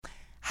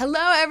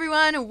Hello,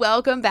 everyone.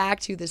 Welcome back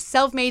to the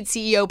Self-Made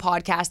CEO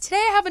podcast. Today,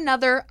 I have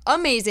another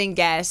amazing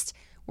guest.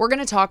 We're going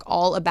to talk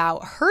all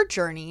about her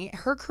journey,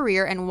 her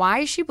career, and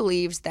why she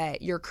believes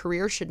that your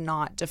career should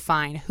not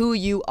define who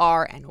you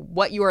are and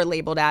what you are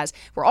labeled as.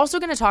 We're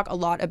also going to talk a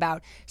lot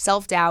about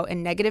self-doubt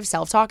and negative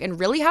self-talk and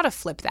really how to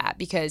flip that,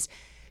 because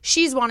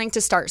she's wanting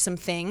to start some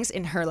things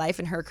in her life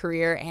and her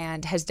career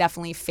and has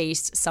definitely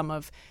faced some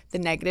of the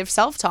negative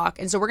self-talk.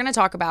 And so we're going to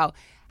talk about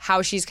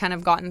how she's kind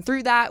of gotten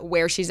through that,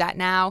 where she's at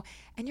now,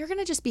 and you're going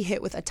to just be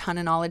hit with a ton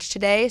of knowledge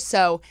today.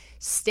 So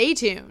stay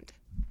tuned.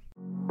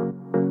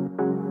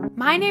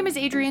 My name is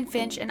Adrienne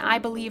Finch, and I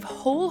believe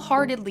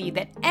wholeheartedly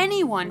that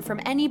anyone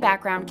from any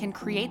background can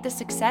create the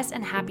success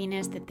and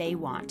happiness that they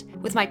want.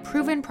 With my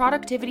proven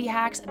productivity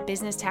hacks,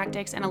 business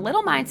tactics, and a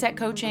little mindset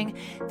coaching,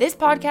 this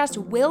podcast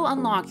will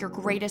unlock your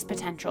greatest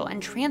potential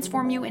and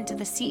transform you into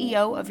the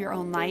CEO of your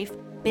own life,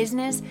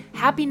 business,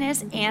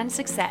 happiness, and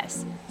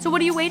success. So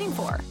what are you waiting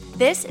for?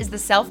 This is the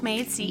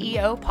Self-Made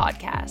CEO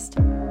podcast.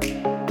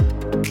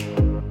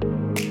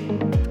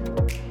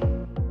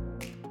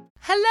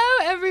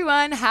 Hello,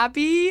 everyone.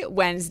 Happy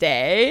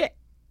Wednesday.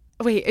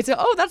 Wait,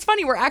 that's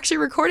funny. We're actually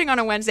recording on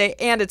a Wednesday,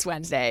 and it's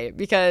Wednesday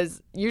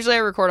because usually I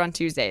record on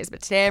Tuesdays,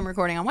 but today I'm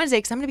recording on Wednesday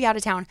because I'm going to be out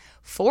of town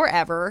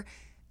forever.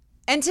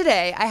 And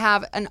today I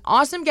have an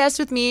awesome guest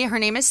with me. Her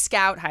name is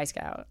Scout. Hi,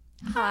 Scout.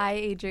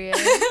 Hi, Adrienne.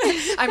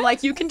 I'm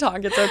like, you can talk.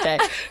 It's okay.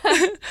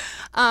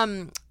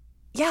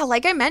 Yeah,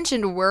 like I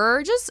mentioned,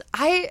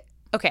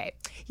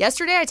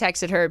 yesterday I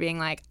texted her being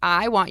like,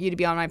 I want you to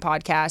be on my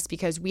podcast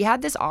because we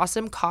had this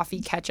awesome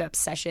coffee catch-up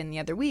session the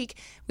other week.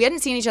 We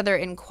hadn't seen each other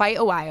in quite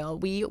a while.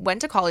 We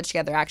went to college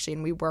together, actually,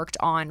 and we worked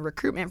on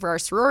recruitment for our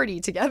sorority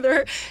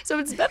together. So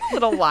it's been a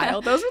little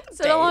while. Those were the days.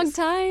 It's been a long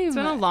time. It's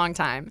been a long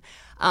time.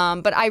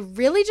 But I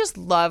really just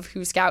love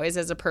who Scout is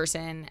as a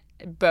person,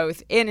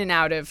 both in and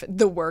out of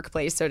the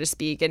workplace, so to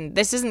speak. And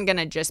this isn't going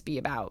to just be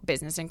about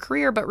business and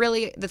career, but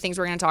really the things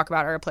we're going to talk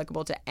about are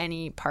applicable to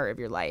any part of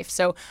your life.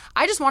 So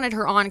I just wanted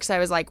her on because I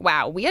was like,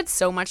 wow, we had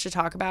so much to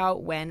talk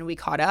about when we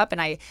caught up. And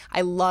I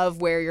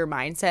love where your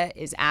mindset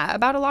is at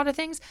about a lot of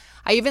things.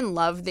 I even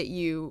love that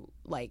you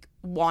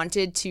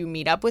wanted to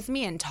meet up with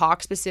me and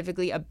talk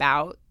specifically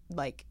about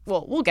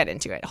we'll get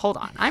into it. Hold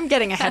on. I'm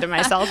getting ahead of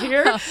myself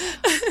here.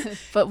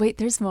 But wait,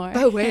 there's more.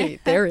 But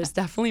wait, there is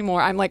definitely more.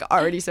 I'm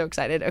already so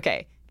excited.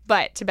 Okay.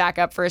 But to back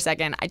up for a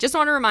second, I just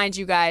want to remind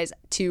you guys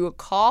to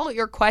call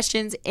your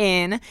questions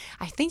in.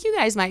 I think you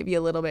guys might be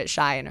a little bit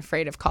shy and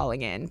afraid of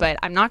calling in, but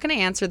I'm not going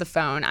to answer the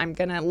phone. I'm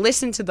going to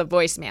listen to the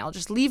voicemail.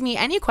 Just leave me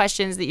any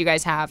questions that you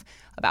guys have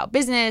about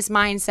business,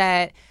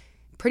 mindset,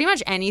 pretty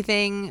much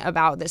anything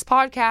about this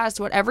podcast,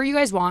 whatever you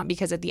guys want,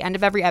 because at the end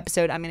of every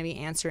episode, I'm going to be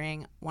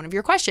answering one of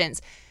your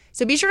questions.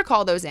 So be sure to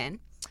call those in.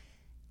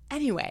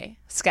 Anyway,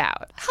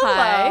 Scout. Hello.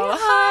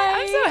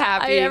 Hi. I'm so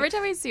happy. Every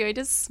time I see you, I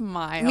just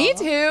smile. Me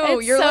too.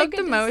 It's You're so the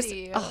good most. To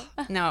see you. Oh,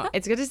 no,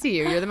 it's good to see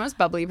you. You're the most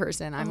bubbly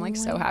person. I'm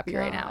so happy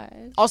right now.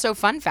 gosh. Also,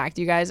 fun fact,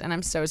 you guys, and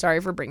I'm so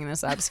sorry for bringing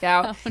this up,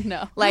 Scout. Oh,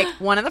 no.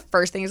 One of the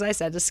first things I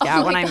said to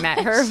Scout when I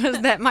met her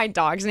was that my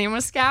dog's name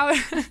was Scout.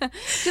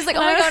 She's like, oh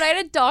my God, I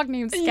had a dog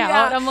named Scout.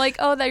 Yeah. I'm like,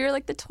 oh, that you're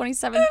the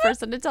 27th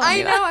person to tell me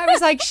I know. I was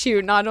like,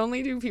 shoot, not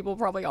only do people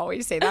probably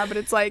always say that, but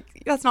it's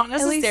that's not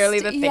necessarily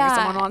the thing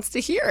someone wants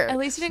to hear. At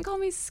least you didn't call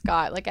me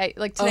Scott. Today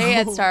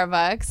at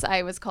Starbucks,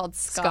 I was called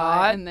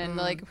Scott. And then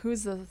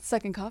who's the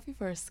second coffee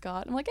for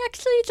Scott? I'm like,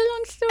 actually, it's a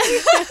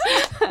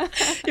long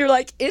story. You're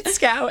like, it's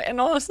Scout.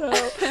 And also,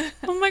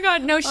 oh my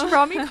God, no, she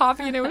brought me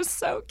coffee and it was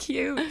so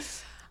cute.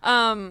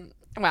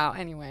 Wow.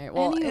 Anyway,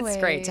 it's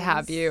great to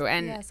have you.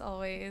 And yes,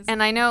 always.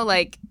 And I know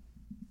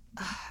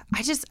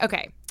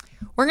okay.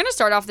 We're going to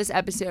start off this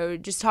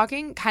episode just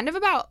talking kind of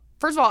about,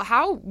 first of all,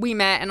 how we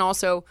met and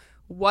also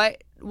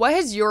what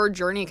has your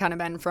journey kind of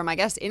been from, I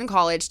guess, in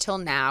college till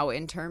now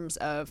in terms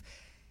of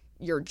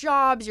your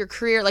jobs, your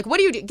career? What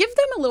do you do? Give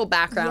them a little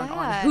background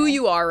on who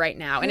you are right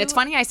now. And it's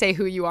funny I say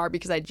who you are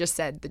because I just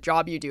said the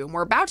job you do. And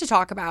we're about to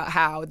talk about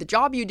how the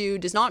job you do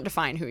does not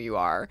define who you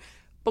are.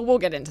 But we'll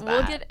get into that.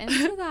 We'll get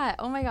into that.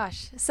 Oh my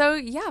gosh. So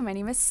yeah, my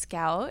name is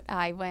Scout.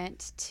 I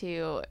went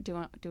to,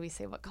 do we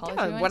say what college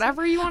we went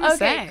whatever you want to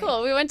say. Okay,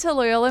 cool. We went to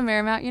Loyola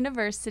Marymount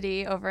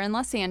University over in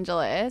Los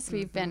Angeles. Mm-hmm.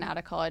 We've been out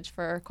of college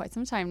for quite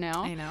some time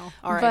now. I know.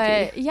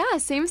 R.I.P. But yeah,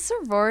 same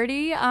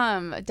sorority.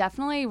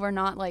 Definitely we're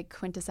not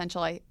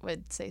quintessential, I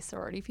would say,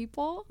 sorority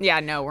people. Yeah,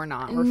 no, we're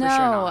not. We're for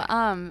sure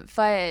not.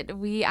 But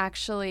we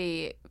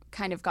actually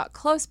kind of got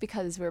close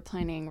because we were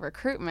planning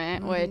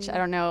recruitment, which I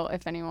don't know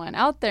if anyone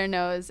out there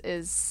knows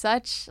is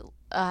such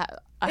a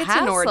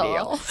hassle. An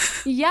ordeal.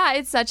 Yeah,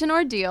 it's such an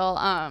ordeal.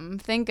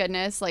 Thank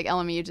goodness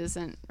LMU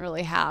doesn't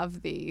really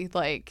have the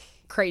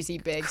crazy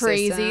big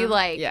crazy system.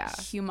 like Yeah.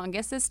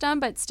 humongous system,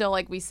 but still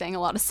like we sang a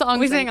lot of songs.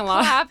 We sang a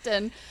lot. Clapped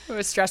and It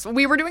was stressful.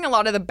 We were doing a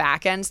lot of the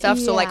back end stuff,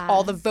 so like Yeah.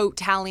 all the vote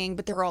tallying,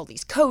 but there were all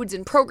these codes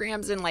and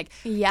programs and like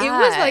yeah, it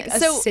was like a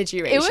so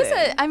situation. It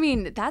was I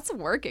mean, that's a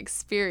work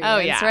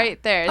experience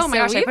right there. Oh my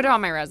So gosh, I put it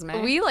on my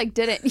resume. We like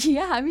didn't.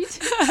 Yeah, me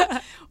too.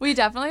 We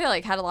definitely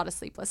like had a lot of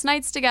sleepless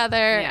nights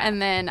together, Yeah.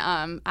 and then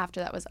after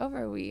that was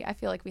over, I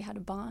feel like we had a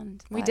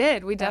bond. We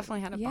did. We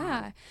definitely had a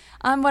bond.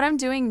 Yeah. What I'm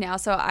doing now,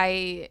 so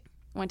I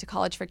went to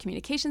college for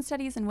communication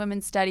studies and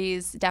women's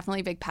studies. Definitely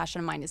a big passion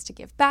of mine is to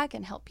give back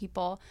and help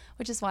people,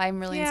 which is why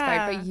I'm really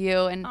inspired by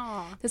you and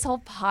this whole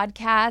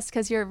podcast,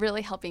 because you're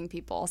really helping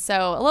people.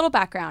 So a little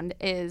background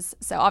is,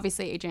 so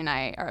obviously Adrian and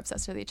I are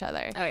obsessed with each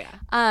other. Oh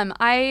yeah.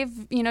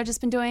 I've,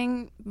 just been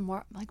doing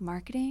more like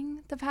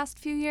marketing the past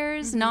few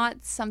years,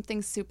 not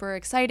something super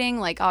exciting.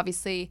 Like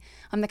obviously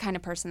I'm the kind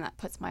of person that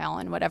puts my all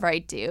in whatever I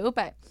do,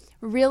 but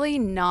really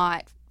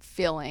not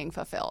feeling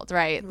fulfilled,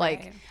 right?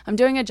 Like I'm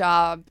doing a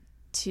job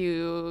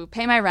to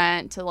pay my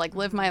rent, to like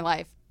live my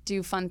life,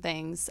 do fun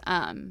things,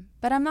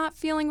 but I'm not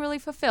feeling really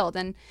fulfilled.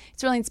 And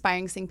it's really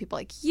inspiring seeing people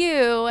like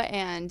you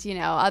and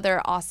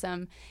other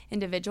awesome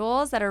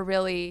individuals that are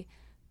really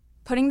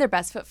putting their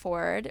best foot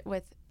forward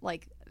with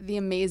like the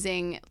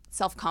amazing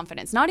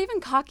self-confidence, not even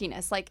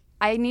cockiness. Like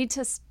I need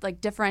to like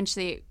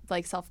differentiate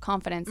like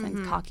self-confidence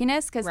and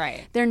cockiness, because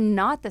they're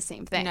not the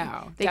same thing.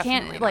 No, they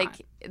can't definitely like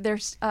not.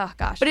 there's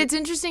gosh. But it's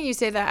interesting you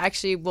say that.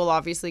 Actually, we'll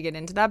obviously get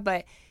into that,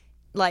 but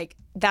like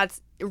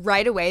that's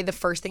right away the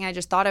first thing I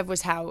just thought of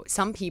was how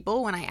some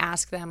people, when I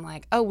ask them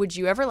like, oh, would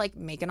you ever like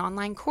make an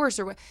online course,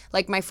 or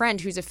like my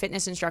friend who's a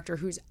fitness instructor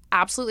who's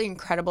absolutely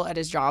incredible at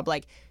his job,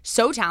 like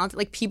so talented,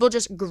 like people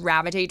just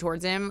gravitate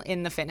towards him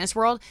in the fitness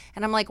world,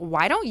 and I'm like,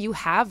 why don't you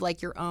have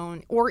like your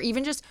own, or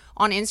even just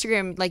on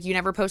Instagram, like you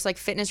never post like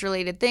fitness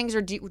related things,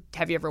 or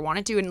have you ever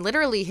wanted to? And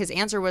literally his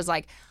answer was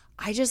like,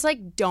 I just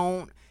like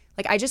don't,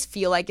 like I just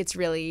feel like it's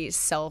really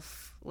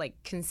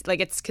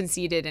it's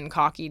conceited and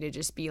cocky to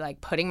just be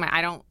like putting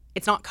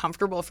it's not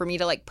comfortable for me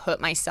to like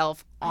put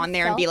myself on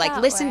there and be like,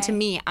 listen to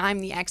me, I'm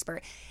the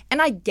expert.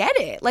 And I get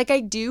it. Like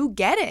I do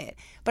get it.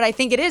 But I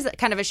think it is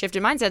kind of a shift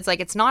in mindset. It's like,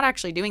 it's not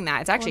actually doing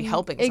that. It's actually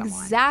helping someone.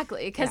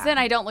 Exactly. Because then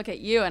I don't look at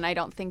you and I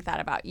don't think that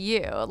about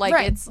you. Like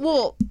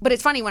but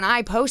it's funny when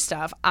I post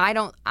stuff,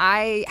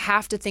 I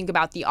have to think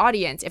about the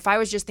audience. If I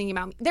was just thinking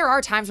about, there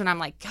are times when I'm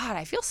like, God,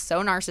 I feel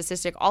so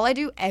narcissistic. All I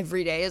do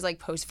every day is like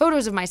post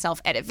photos of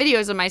myself, edit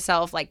videos of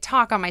myself, like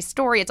talk on my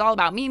story. It's all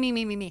about me, me,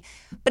 me, me, me.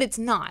 But it's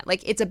not.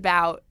 Like it's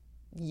about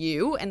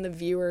you and the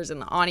viewers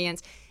and the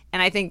audience.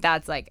 And I think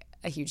that's like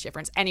a huge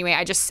difference. Anyway,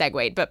 I just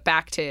segued, but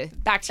back to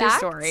your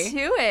story. Back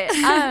to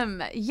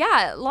it.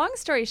 Yeah, long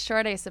story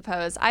short, I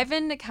suppose, I've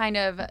been kind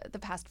of the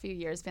past few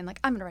years been like,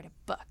 I'm going to write a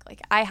book.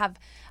 Like I have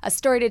a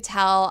story to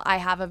tell, I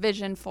have a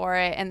vision for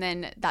it, and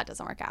then that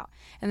doesn't work out.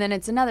 And then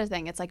it's another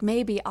thing. It's like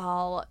maybe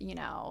I'll,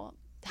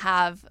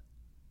 have,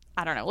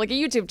 I don't know, like a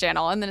YouTube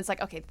channel. And then it's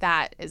like, okay,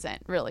 that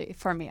isn't really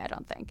for me, I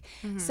don't think.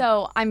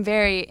 So I'm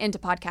very into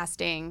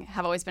podcasting,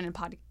 have always been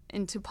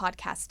into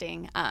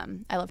podcasting.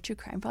 I love true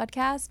crime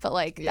podcasts, but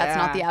like that's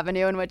not the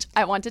avenue in which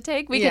I want to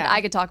take.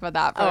 I could talk about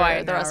that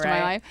for the rest of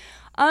my life.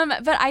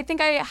 But I think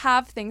I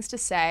have things to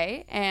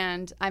say,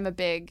 and I'm a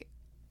big,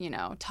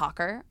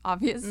 talker,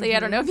 obviously. I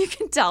don't know if you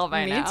can tell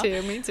by now.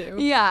 Me too.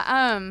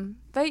 Yeah.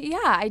 But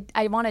yeah,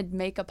 I want to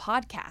make a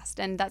podcast,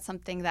 and that's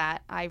something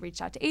that I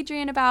reached out to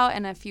Adrian about,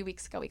 and a few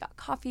weeks ago we got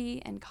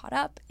coffee and caught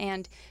up,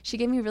 and she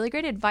gave me really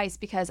great advice,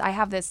 because I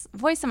have this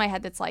voice in my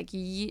head that's like,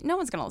 no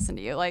one's going to listen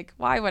to you. Like,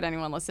 why would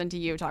anyone listen to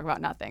you talk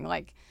about nothing?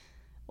 Like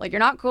you're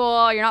not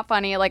cool, you're not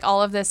funny, like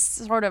all of this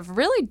sort of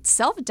really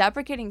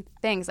self-deprecating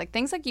things, like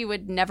things like you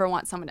would never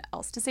want someone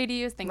else to say to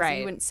you, things that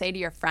you wouldn't say to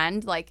your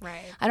friend. Like,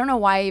 I don't know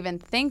why I even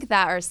think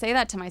that or say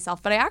that to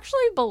myself, but I actually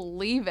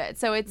believe it.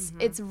 So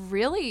it's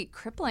really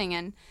crippling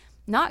and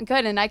not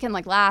good. And I can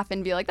like laugh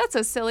and be like, that's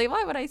so silly,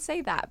 why would I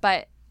say that?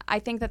 But I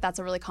think that that's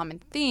a really common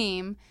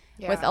theme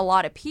with a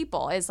lot of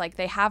people, is like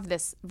they have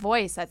this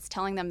voice that's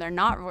telling them they're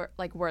not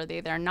like worthy,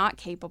 they're not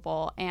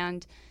capable,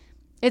 and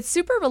it's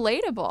super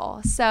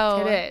relatable.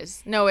 So it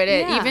is. No, it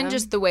is. Even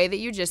just the way that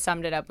you just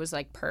summed it up was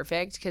like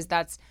perfect, because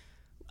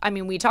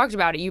we talked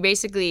about it. You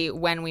basically,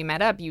 when we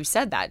met up, you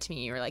said that to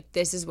me. You were like,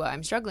 this is what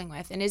I'm struggling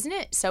with. And isn't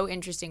it so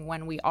interesting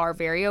when we are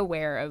very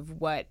aware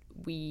of what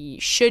we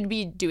should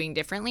be doing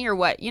differently, or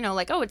what,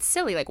 like, oh, it's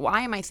silly. Like,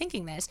 why am I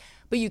thinking this?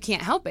 But you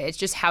can't help it. It's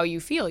just how you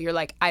feel. You're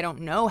like, I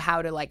don't know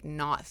how to like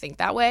not think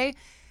that way.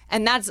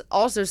 And that's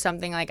also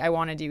something like I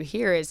want to do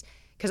here is,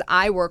 because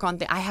I work on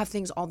I have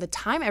things all the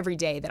time every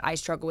day that I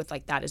struggle with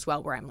like that as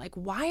well, where I'm like,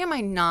 why am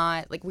I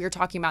not, like we were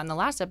talking about in the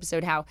last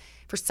episode, how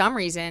for some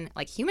reason,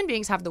 like human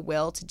beings have the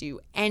will to do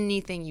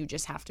anything, you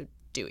just have to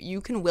do it.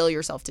 You can will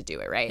yourself to do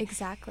it, right?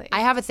 Exactly.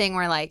 I have a thing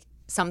where like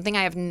something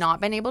I have not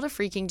been able to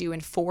freaking do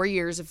in 4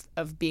 years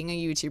of being a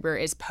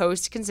YouTuber is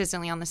post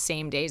consistently on the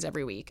same days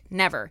every week.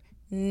 Never.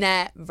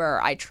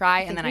 I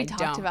try and then I don't.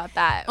 We talked about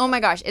that. Oh my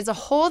gosh, it's a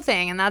whole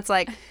thing, and that's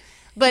like,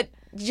 but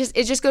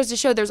it just goes to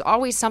show there's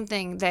always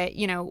something that,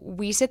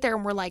 we sit there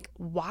and we're like,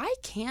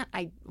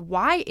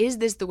 why is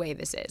this the way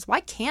this is? Why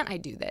can't I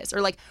do this?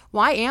 Or like,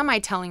 why am I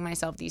telling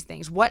myself these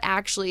things? What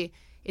actually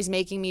is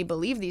making me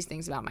believe these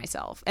things about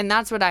myself? And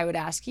that's what I would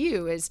ask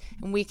you is,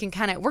 and we can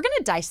we're going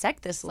to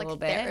dissect this a little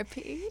bit.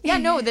 Therapy. Yeah,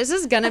 no, this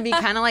is going to be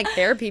kind of like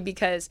therapy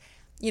because,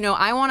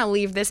 I want to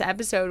leave this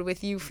episode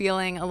with you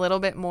feeling a little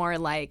bit more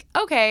like,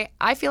 okay,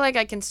 I feel like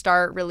I can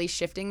start really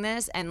shifting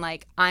this and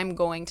like, I'm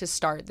going to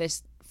start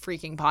this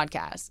freaking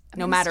podcast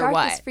no matter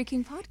what. This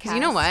freaking podcast. 'Cause you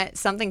know what?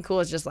 Something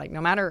cool is just like,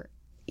 no matter,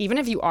 even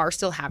if you are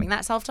still having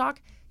that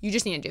self-talk, you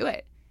just need to do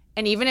it.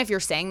 And even if you're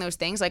saying those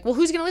things like, well,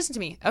 who's going to listen to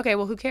me? Okay,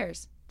 well, who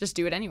cares? Just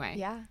do it anyway.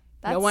 Yeah.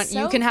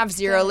 You can have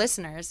zero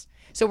listeners.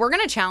 So we're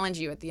going to challenge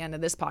you at the end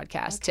of this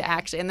podcast to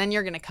actually, and then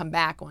you're going to come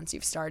back once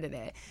you've started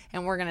it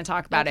and we're going to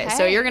talk about it.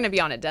 So you're going to be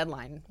on a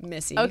deadline,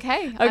 Missy.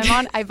 Okay.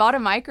 I bought a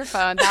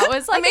microphone. That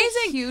was like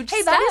amazing. A huge step.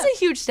 Hey, that is a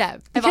huge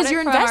step because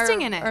you're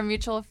investing in it. Our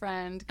mutual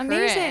friend, Corinne.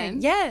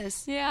 Amazing.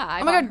 Yes. Yeah.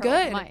 Oh my God,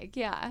 good. Mic.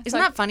 Yeah. Isn't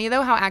that funny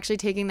though, how actually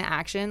taking the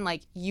action,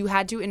 like you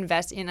had to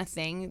invest in a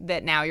thing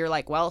that now you're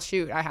like, well,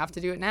 shoot, I have to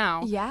do it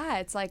now. Yeah.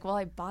 It's like, well,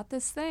 I bought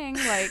this thing.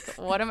 Like,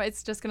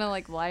 it's just going to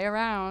like lie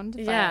around.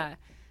 But, yeah.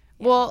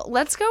 Well,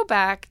 let's go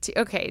back to,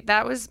 I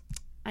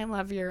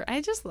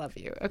just love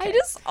you. Okay.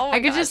 I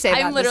could just say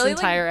that I'm literally this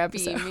entire like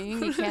episode.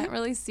 Beaming. You can't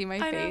really see my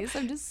face.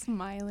 I'm just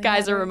smiling.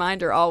 Guys, a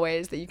reminder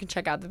always that you can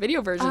check out the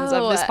video versions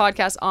of this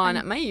podcast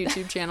on my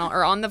YouTube channel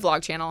or on the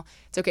vlog channel.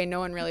 It's okay.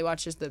 No one really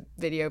watches the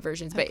video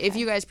versions, but if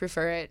you guys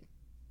prefer it,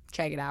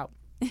 check it out.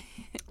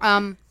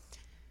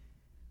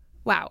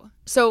 Wow.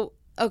 So,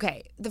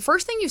 okay. The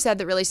first thing you said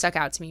that really stuck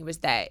out to me was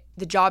that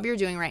the job you're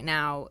doing right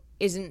now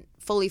isn't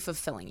fully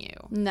fulfilling you.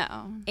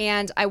 No.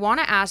 And I want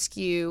to ask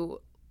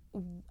you,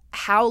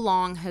 how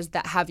long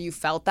have you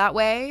felt that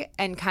way?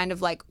 And kind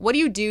of like, what do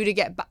you do to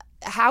get,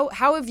 how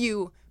have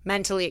you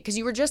mentally, because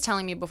you were just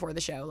telling me before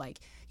the show, like,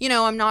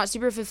 I'm not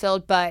super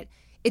fulfilled, but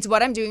it's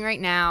what I'm doing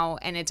right now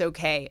and it's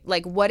okay.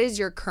 Like, what is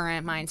your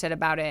current mindset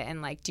about it?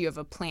 And like, do you have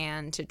a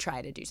plan to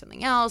try to do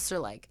something else or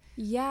like,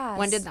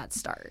 when did that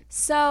start?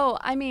 So,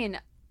 I mean,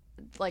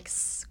 like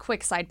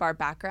quick sidebar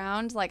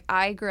background, like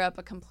I grew up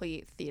a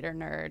complete theater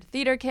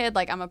kid.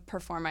 Like I'm a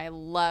performer. I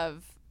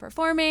love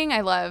performing.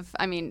 I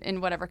mean, in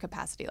whatever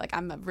capacity. Like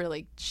I'm a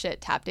really shit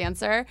tap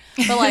dancer,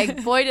 but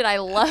like boy did I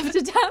love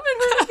to tap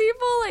in front of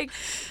people. Like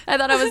I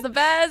thought I was the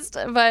best.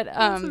 But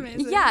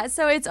yeah,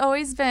 so it's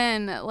always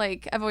been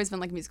like I've always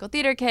been like a musical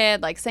theater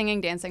kid, like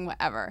singing, dancing,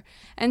 whatever.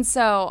 And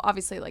so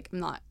obviously like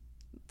I'm not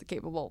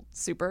capable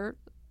super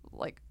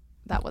like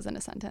that wasn't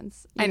a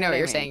sentence. I know what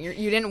you're saying.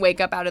 You didn't wake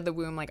up out of the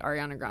womb like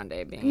Ariana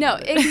Grande being. No,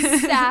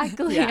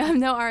 exactly. Yeah. I'm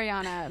no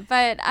Ariana.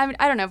 But I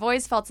don't know. I've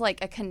always felt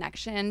like a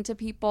connection to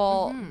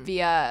people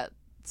via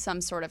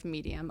some sort of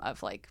medium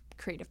of like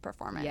creative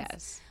performance.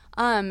 Yes.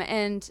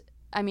 And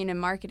I mean, in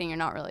marketing, you're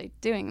not really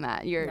doing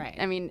that. Right.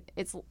 I mean,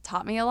 it's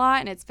taught me a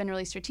lot and it's been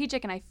really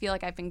strategic. And I feel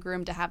like I've been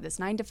groomed to have this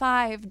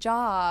 9-to-5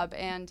 job.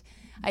 And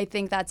I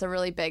think that's a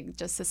really big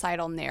just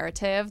societal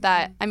narrative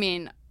that, I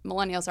mean,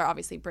 millennials are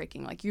obviously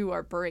breaking, like you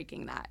are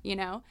breaking that,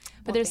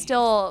 but there's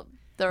still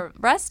the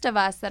rest of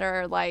us that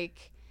are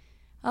like,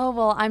 oh,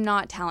 well, I'm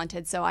not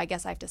talented, so I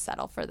guess I have to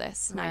settle for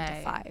this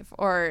 9-to-5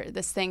 or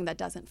this thing that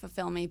doesn't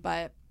fulfill me,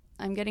 but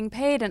I'm getting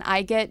paid and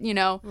I get,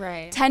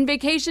 10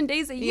 vacation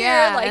days a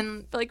year,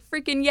 like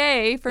freaking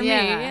yay for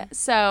me.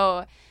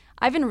 So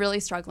I've been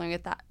really struggling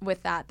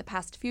with that the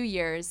past few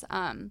years.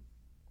 And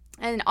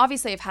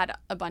obviously I've had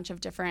a bunch of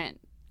different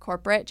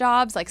corporate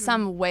jobs, like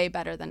some way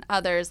better than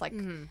others. Like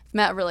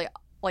met really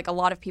like a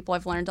lot of people.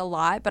 I've learned a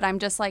lot, but I'm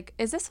just like,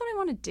 is this what I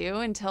want to do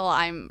until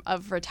I'm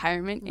of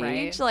retirement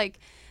age? Like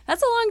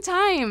that's a long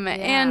time.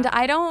 And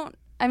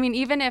I mean,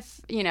 even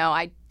if,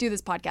 I do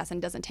this podcast and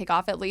it doesn't take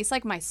off, at least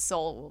like my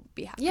soul will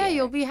be happy. Yeah,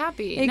 you'll be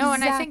happy. Exactly. No,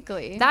 and I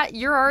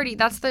think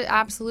that's the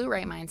absolute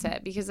right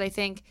mindset, because I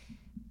think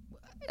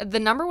the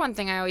number one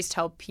thing I always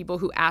tell people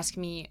who ask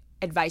me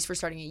advice for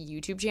starting a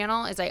YouTube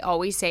channel is I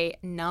always say,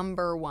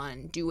 number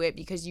one, do it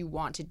because you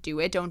want to do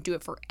it. Don't do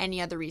it for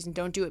any other reason.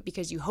 Don't do it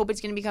because you hope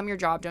it's going to become your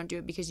job. Don't do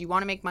it because you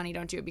want to make money.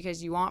 Don't do it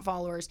because you want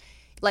followers.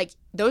 Like,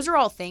 those are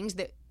all things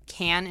that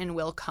can and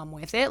will come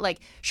with it. Like,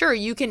 sure,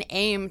 you can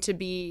aim to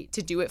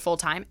do it full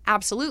time.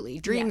 Absolutely.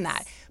 Dream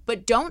that.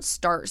 But don't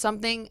start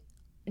something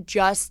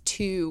just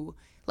to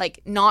like,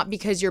 not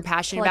because you're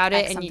passionate about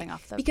it.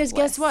 Because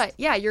guess what?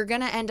 Yeah, you're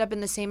going to end up in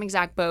the same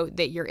exact boat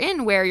that you're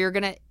in, where you're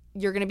going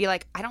to be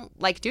like, I don't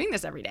like doing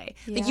this every day.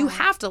 Like, you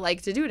have to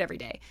like to do it every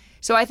day.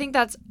 So I think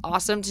that's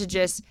awesome to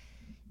just,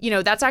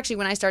 that's actually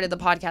when I started the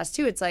podcast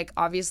too. It's like,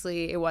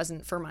 obviously it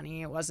wasn't for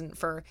money. It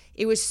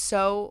was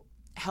so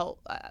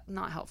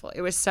not helpful.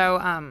 It was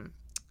so,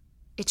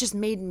 it just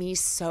made me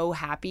so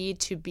happy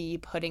to be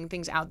putting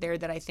things out there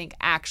that I think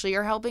actually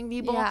are helping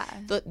people. Yeah.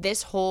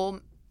 This whole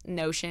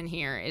notion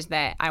here is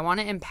that I want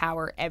to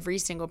empower every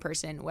single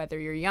person, whether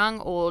you're young,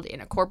 old,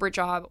 in a corporate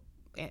job,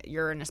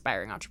 you're an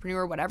aspiring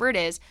entrepreneur, whatever it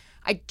is.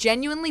 I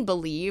genuinely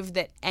believe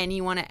that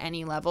anyone at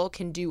any level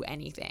can do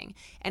anything.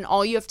 And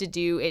all you have to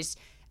do is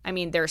I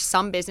mean, there's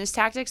some business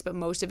tactics, but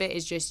most of it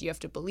is just you have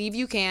to believe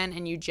you can,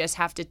 and you just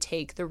have to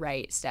take the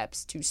right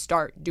steps to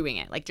start doing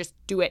it. Like, just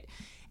do it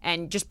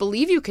and just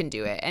believe you can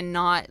do it and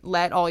not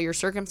let all your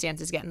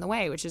circumstances get in the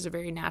way, which is a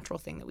very natural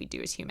thing that we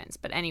do as humans.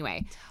 But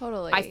anyway,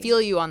 Totally. I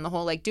feel you on the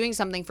whole, like, doing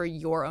something for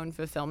your own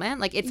fulfillment.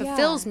 Like, it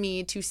fulfills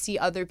me to see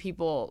other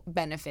people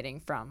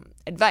benefiting from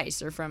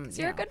advice or from,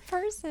 You're a good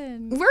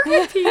person. We're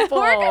good people.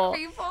 We're good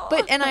people.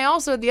 But, and I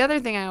also, the other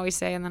thing I always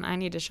say, and then I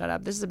need to shut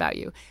up, this is about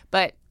you,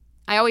 but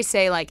I always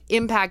say, like,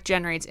 impact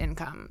generates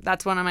income.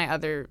 That's one of my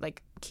other,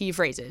 like, key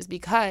phrases,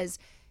 because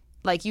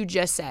like you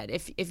just said,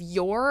 if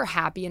you're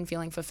happy and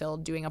feeling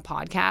fulfilled doing a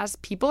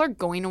podcast, people are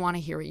going to want to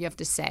hear what you have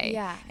to say.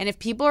 Yeah. And if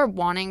people are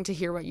wanting to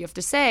hear what you have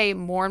to say,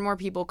 more and more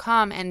people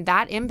come, and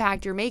that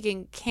impact you're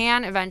making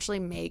can eventually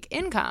make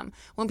income.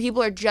 When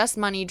people are just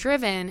money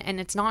driven and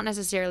it's not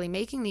necessarily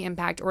making the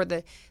impact, or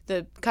the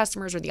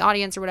customers or the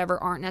audience or whatever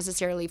aren't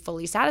necessarily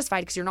fully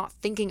satisfied because you're not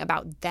thinking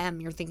about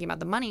them, you're thinking about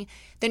the money,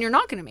 then you're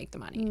not going to make the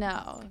money.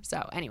 No.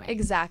 So anyway.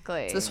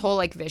 Exactly. It's this whole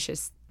like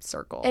vicious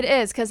circle. It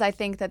is, because I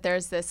think that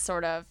there's this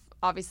sort of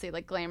obviously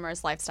like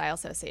glamorous lifestyle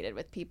associated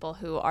with people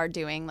who are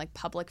doing like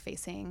public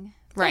facing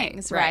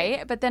things,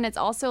 right? But then it's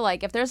also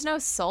like, if there's no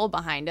soul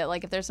behind it,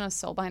 like if there's no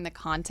soul behind the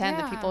content,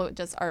 that people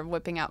just are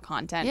whipping out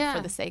content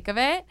for the sake of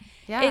it,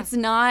 it's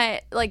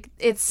not like,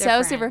 it's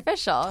so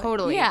superficial.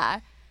 Totally. Yeah.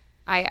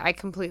 I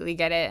completely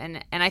get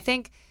it. And I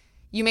think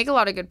you make a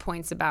lot of good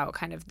points about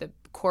kind of the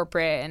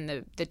corporate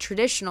and the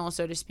traditional,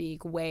 so to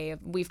speak, way of,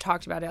 we've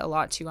talked about it a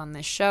lot too on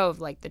this show, of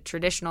like the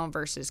traditional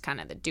versus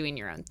kind of the doing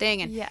your own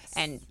thing, and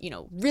and you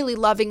know, really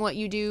loving what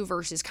you do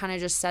versus kind of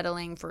just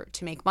settling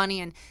to make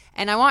money.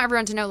 And I want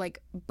everyone to know, like,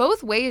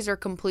 both ways are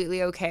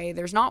completely okay.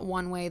 There's not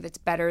one way that's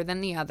better than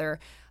the other.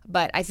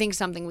 But I think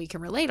something we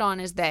can relate on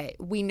is that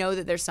we know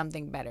that there's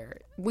something better.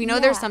 We know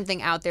there's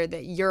something out there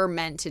that you're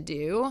meant to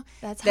do.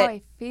 That's how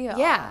I feel.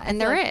 Yeah, and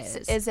there like is.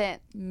 This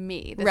isn't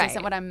me. This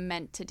isn't what I'm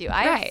meant to do.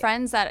 I have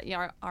friends that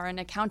are in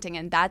accounting,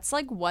 and that's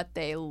like what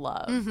they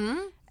love.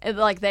 Mm-hmm.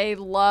 Like they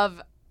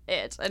love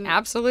it. And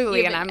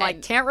absolutely. And I'm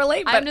like, can't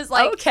relate, but I'm just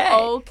like,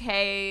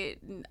 okay.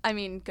 I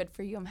mean, good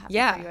for you. I'm happy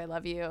for you. I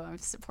love you. I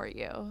support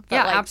you. But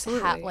yeah, like,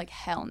 absolutely. like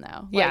hell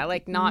no. Yeah,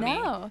 like not me.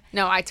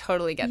 No, I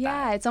totally get that.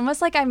 Yeah, it's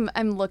almost like I'm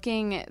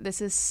looking,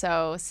 this is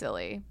so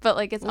silly, but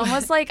like it's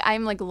almost like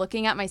I'm like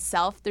looking at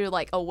myself through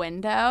like a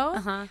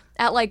window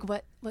at like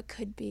what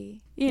could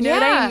be. You know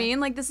what I mean?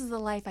 Like, this is the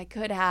life I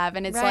could have.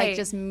 And it's like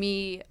just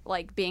me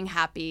like being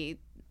happy,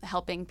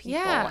 helping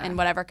people in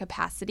whatever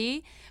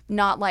capacity,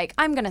 not like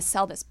I'm gonna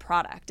sell this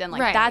product and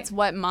like that's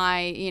what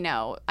my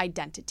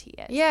identity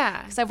is.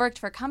 Because I've worked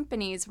for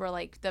companies where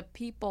like the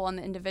people and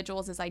the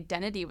individuals'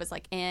 identity was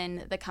like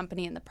in the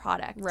company and the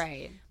product.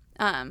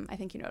 I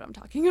think you know what I'm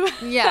talking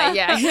about.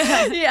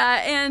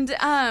 Yeah. And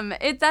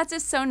that's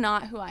just so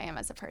not who I am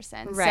as a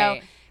person. So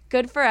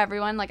good for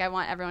everyone. Like, I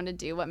want everyone to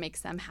do what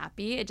makes them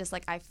happy. It just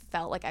like, I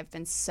felt like I've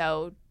been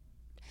so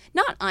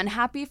not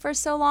unhappy for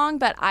so long,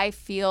 but I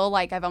feel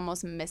like I've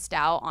almost missed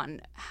out on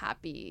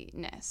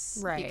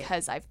happiness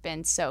because I've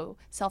been so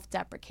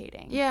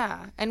self-deprecating.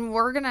 Yeah, and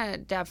we're going to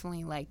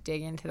definitely like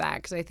dig into that,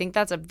 because I think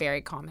that's a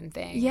very common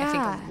thing. Yeah. I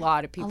think a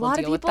lot of people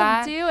deal with that. A lot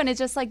of people do, and it's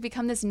just like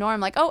become this norm,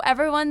 like, oh,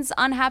 everyone's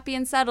unhappy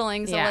and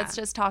settling, so let's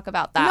just talk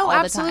about that all the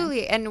time. No,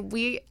 absolutely.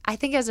 And I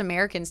think as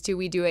Americans too,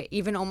 we do it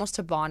even almost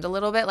to bond a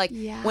little bit. Like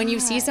when you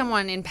see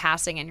someone in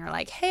passing and you're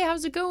like, hey,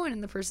 how's it going?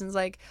 And the person's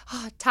like,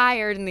 oh,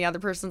 tired. And the other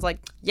person's like,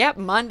 yep,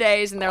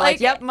 Mondays. And they're like,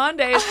 yep,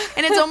 Mondays.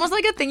 And it's almost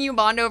like a thing you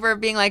bond over, of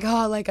being like,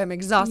 oh, like I'm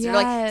exhausted. Or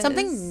like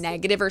something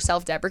negative or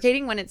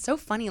self-deprecating, when it's so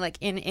funny, like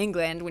in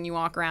England, when you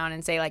walk around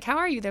and say like, how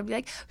are you? They'll be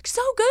like,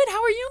 so good.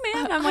 How are you,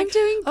 man? I'm like,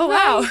 doing great. Oh,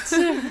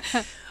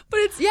 wow. But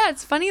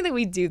it's funny that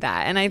we do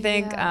that. And I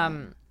think,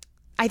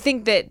 I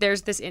think that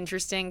there's this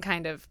interesting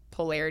kind of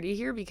polarity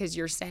here, because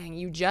you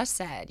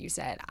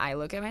said, I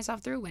look at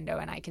myself through a window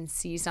and I can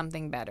see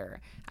something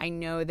better. I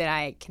know that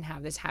I can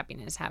have this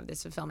happiness, have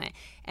this fulfillment.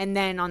 And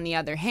then on the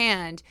other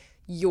hand,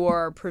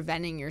 you're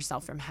preventing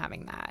yourself from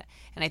having that.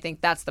 And I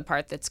think that's the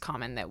part that's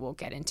common that we'll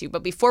get into.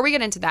 But before we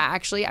get into that,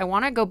 actually, I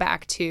want to go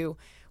back to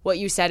what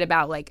you said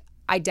about like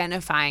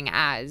identifying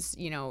as,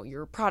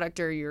 your product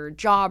or your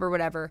job or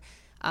whatever.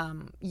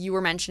 You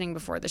were mentioning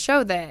before the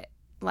show that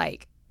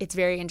like, it's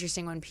very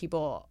interesting when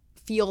people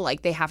feel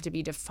like they have to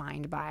be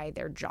defined by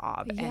their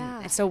job.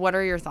 Yeah. And so what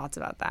are your thoughts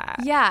about that?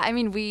 Yeah, I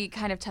mean, we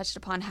kind of touched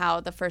upon how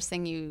the first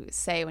thing you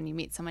say when you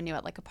meet someone new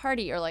at like a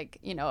party or like,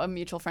 a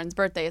mutual friend's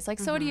birthday is like,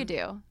 so what do you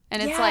do?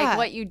 And it's like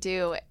what you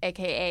do,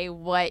 aka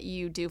what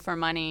you do for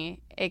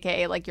money,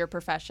 aka like your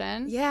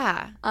profession.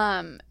 Yeah.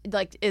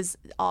 Like is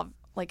all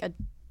like a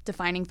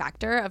defining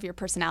factor of your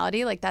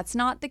personality. Like, that's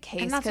not the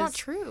case. And that's not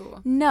true.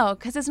 No,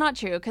 because it's not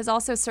true. Because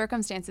also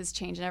circumstances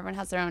change and everyone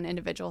has their own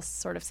individual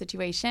sort of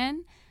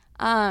situation.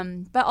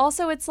 But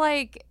also it's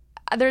like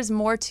there's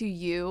more to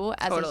you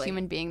as a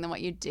human being than what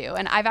you do.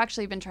 And I've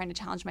actually been trying to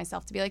challenge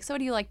myself to be like, so what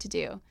do you like to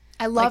do?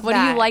 I love like, that.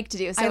 What do you like to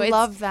do? So I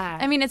love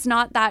that. I mean, it's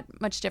not that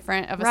much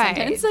different of a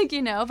sentence, like,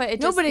 but it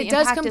just, but it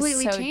does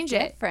completely change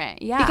it.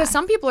 Different. Yeah. Because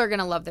some people are going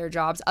to love their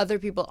jobs, other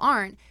people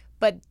aren't.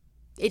 But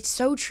it's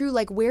so true.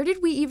 Like,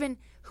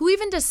 who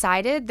even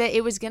decided that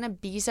it was going to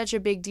be such a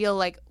big deal?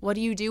 Like, what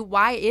do you do?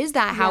 Why is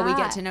that how we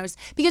get to know?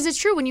 Because it's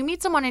true. When you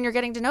meet someone and you're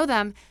getting to know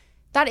them,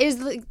 that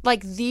is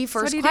like the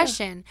first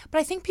question. But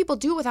I think people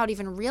do it without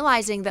even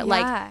realizing that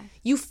like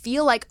you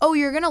feel like, oh,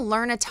 you're going to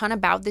learn a ton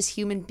about this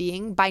human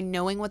being by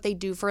knowing what they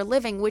do for a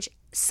living, which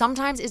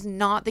sometimes is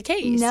not the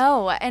case.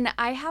 No. And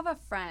I have a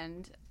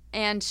friend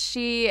and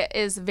she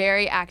is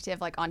very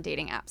active like on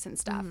dating apps and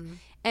stuff.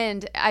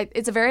 And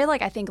it's a very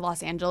like I think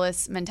Los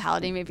Angeles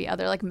mentality. Maybe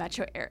other like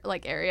metro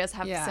areas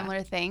have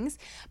similar things.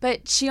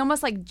 But she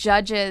almost like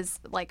judges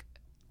like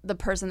the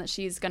person that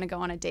she's going to go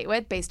on a date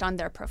with based on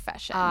their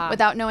profession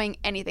without knowing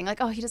anything. Like,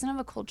 oh, he doesn't have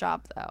a cool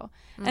job though.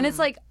 And it's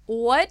like,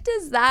 what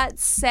does that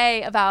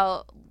say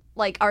about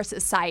like our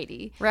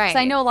society? Right. So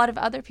I know a lot of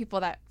other people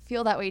that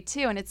feel that way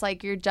too. And it's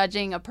like you're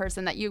judging a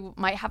person that you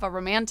might have a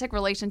romantic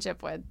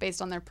relationship with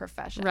based on their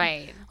profession.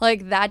 Right.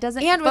 Like that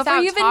doesn't. And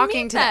without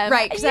talking to them.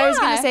 Right. Because I was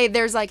going to say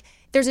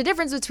there's a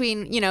difference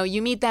between, you know,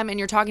 you meet them and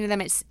you're talking to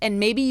them and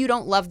maybe you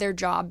don't love their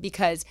job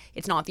because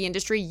it's not the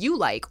industry you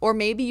like, or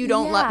maybe you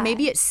don't love,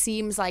 maybe it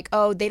seems like,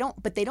 oh, they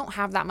don't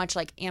have that much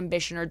like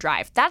ambition or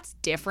drive. That's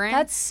different.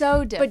 That's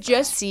so different. But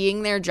just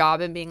seeing their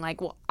job and being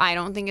like, well, I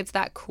don't think it's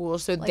that cool,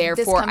 so like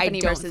therefore I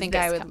don't think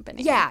I would.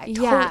 Company. Yeah,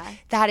 totally.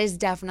 That is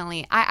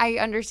definitely, I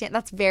understand.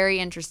 That's very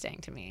interesting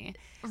to me.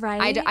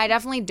 Right. I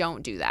definitely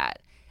don't do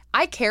that.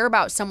 I care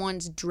about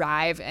someone's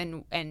drive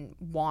and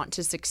want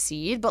to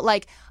succeed, but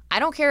like I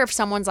don't care if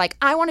someone's like,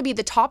 I want to be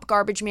the top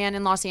garbage man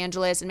in Los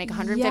Angeles and make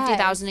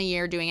 $150,000 a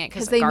year doing it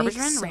because garbage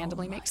men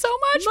randomly make so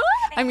much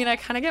money. I mean, I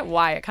kind of get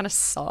why. It kind of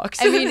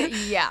sucks. I mean,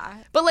 yeah.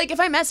 But like if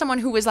I met someone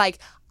who was like,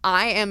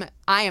 I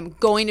am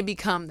going to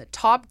become the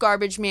top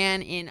garbage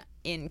man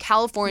in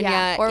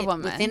California or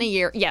woman within a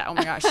year. Yeah. Oh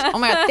my gosh. Oh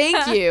my God.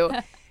 Thank you.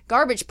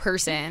 Garbage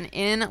person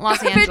in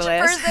Los Angeles.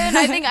 Garbage person.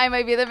 I think I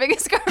might be the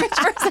biggest garbage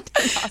person.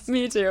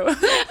 Me too.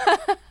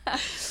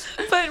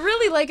 But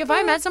really, like, if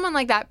I met someone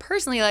like that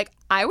personally, like,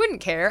 I wouldn't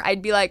care.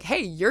 I'd be like,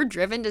 hey, you're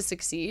driven to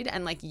succeed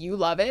and, like, you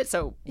love it.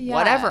 So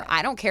whatever.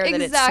 I don't care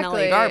that it's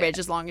smelly garbage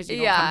as long as you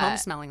don't come home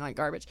smelling like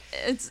garbage.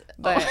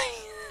 But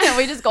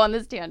we just go on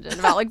this tangent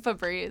about, like,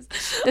 Febreze.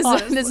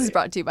 This is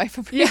brought to you by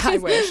Febreze. Yeah, I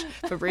wish.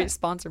 Febreze,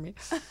 sponsor me.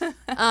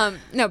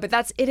 No,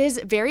 but it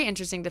is very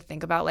interesting to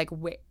think about, like,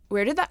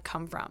 where did that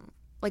come from?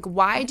 Like,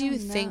 why do you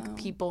think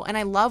people, and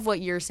I love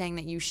what you're saying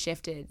that you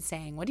shifted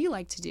saying, what do you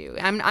like to do?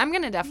 I'm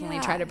going to definitely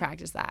try to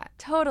practice that.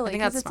 Totally. I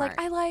think that's smart. It's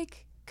like, I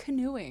like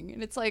canoeing.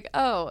 And it's like,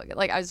 oh,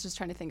 like I was just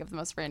trying to think of the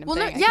most random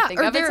thing I could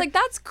think of. It's like,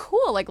 that's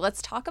cool. Like, let's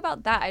talk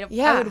about that.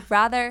 I would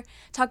rather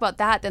talk about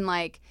that than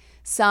like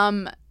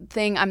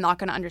something I'm not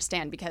going to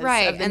understand because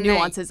of the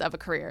nuances of a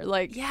career.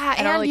 Like,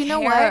 I don't really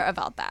care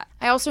about that.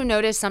 I also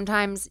notice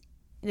sometimes,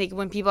 like,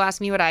 when people ask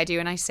me what I do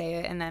and I say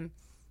it and then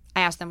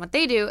I ask them what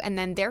they do, and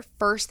then their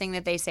first thing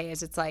that they say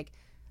is it's like,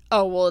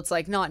 oh, well, it's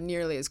like not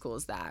nearly as cool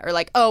as that. Or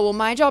like, oh, well,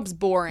 my job's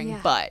boring,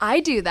 but. I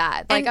do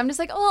that. Like, I'm just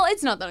like, oh, well,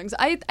 it's not that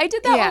I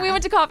did that when we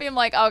went to coffee. I'm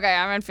like, okay,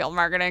 I'm in field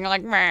marketing.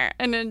 Like, meh.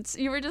 And then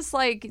you were just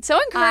like so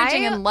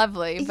encouraging and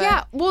lovely. But.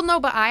 Yeah. Well, no,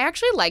 but I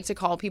actually like to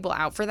call people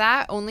out for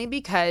that only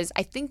because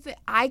I think that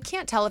I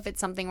can't tell if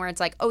it's something where it's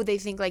like, oh, they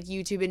think like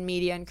YouTube and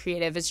media and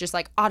creative is just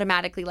like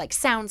automatically like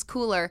sounds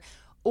cooler.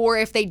 Or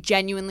if they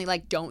genuinely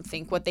like don't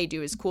think what they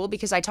do is cool.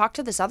 Because I talked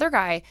to this other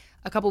guy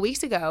a couple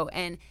weeks ago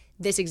and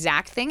this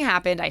exact thing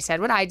happened. I said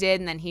what I did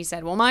and then he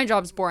said, well, my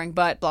job's boring,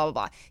 but blah, blah,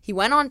 blah. He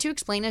went on to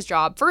explain his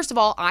job. First of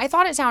all, I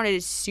thought it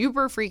sounded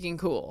super freaking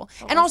cool.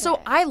 And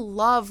also I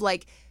love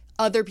like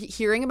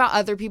hearing about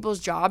other people's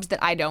jobs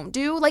that I don't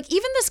do. Like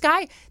even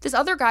this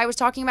other guy was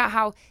talking about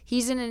how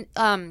he's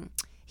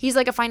he's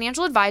like a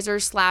financial advisor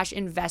 /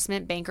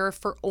 investment banker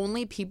for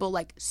only people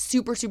like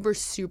super, super,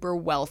 super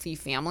wealthy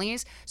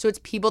families. So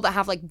it's people that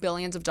have like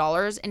billions of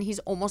dollars and he's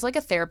almost like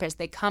a therapist.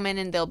 They come in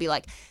and they'll be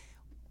like,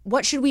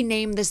 what should we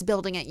name this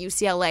building at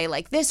UCLA?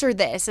 Like this or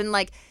this? And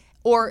like,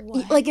 or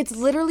like it's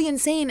literally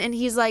insane. And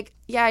he's like,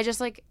 yeah, I just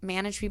like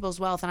manage people's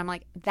wealth. And I'm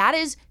like, that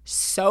is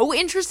so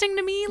interesting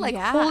to me. Like,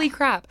 holy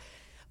crap.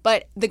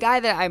 But the guy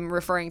that I'm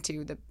referring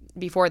to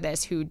before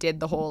this who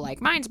did the whole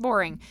like, mine's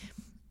boring,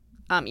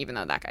 even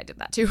though that guy did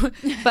that too.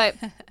 But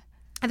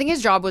I think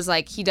his job was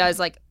like he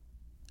does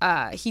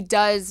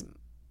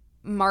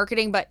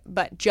marketing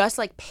but just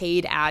like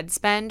paid ad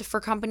spend for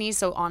companies,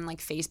 so on like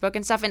Facebook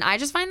and stuff. And I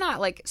just find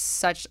that like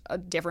such a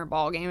different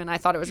ballgame and I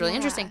thought it was really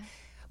interesting.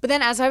 But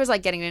then as I was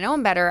like getting to know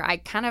him better, I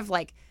kind of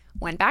like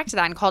went back to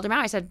that and called him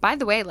out. I said, by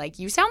the way, like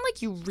you sound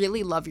like you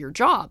really love your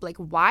job. Like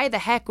why the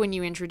heck when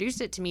you introduced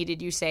it to me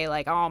did you say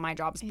like, oh, my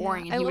job's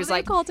boring? And he was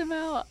like, called him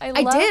out. I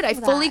did. I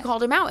fully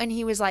called him out and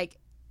he was like,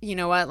 you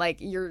know what, like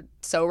you're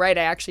so right.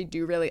 I actually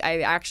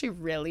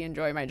really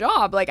enjoy my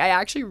job. Like I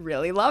actually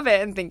really love it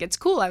and think it's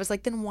cool. I was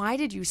like, then why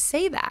did you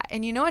say that?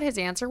 And you know what his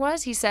answer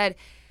was? He said,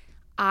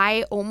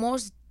 I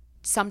almost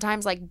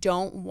sometimes like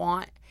don't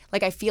want,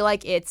 like I feel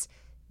like it's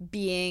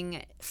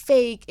being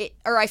fake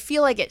or I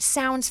feel like it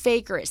sounds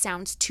fake or it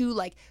sounds too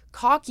like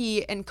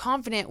cocky and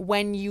confident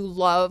when you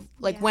love,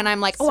 like when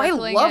I'm like, oh, I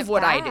love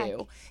what I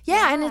do.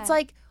 Yeah. And it's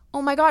like,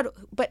 oh my God,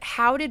 but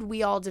how did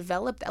we all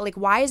develop that? Like,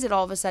 why is it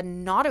all of a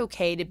sudden not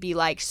okay to be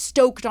like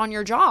stoked on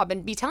your job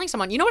and be telling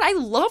someone, you know what, I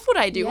love what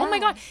I do. Oh my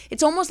God.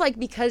 It's almost like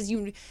because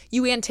you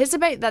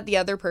anticipate that the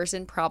other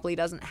person probably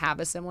doesn't have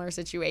a similar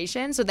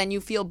situation. So then you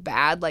feel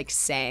bad like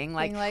saying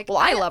like well,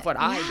 I love what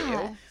I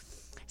do.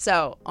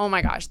 So, oh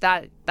my gosh,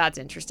 that's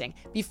interesting.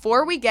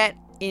 Before we get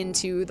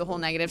into the whole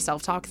negative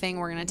self-talk thing,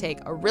 we're going to take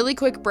a really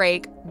quick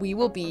break. We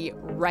will be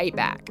right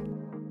back.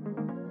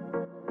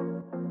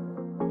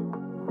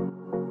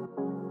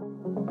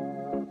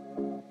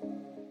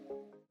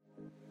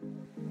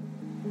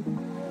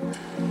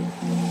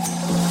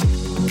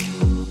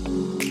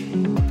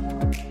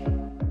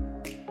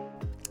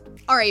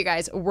 All right, you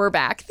guys, we're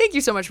back. Thank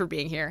you so much for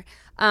being here.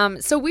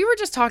 So we were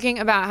just talking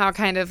about how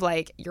kind of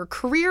like your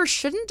career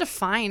shouldn't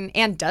define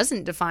and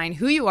doesn't define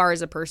who you are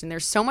as a person.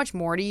 There's so much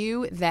more to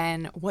you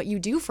than what you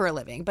do for a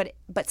living.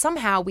 But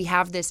somehow we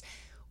have this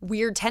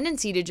weird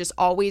tendency to just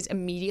always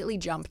immediately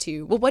jump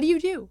to, well, what do you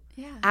do?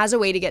 Yeah. As a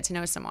way to get to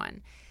know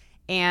someone.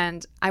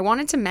 And I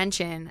wanted to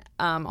mention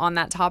on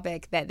that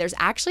topic that there's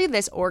actually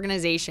this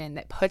organization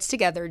that puts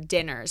together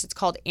dinners. It's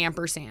called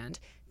Ampersand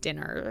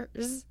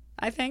Dinners,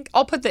 I think.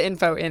 I'll put the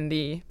info in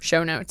the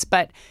show notes.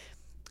 But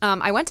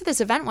I went to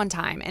this event one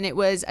time, and it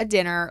was a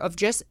dinner of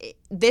just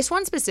 – this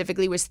one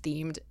specifically was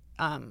themed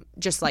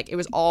just like it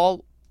was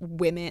all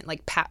women,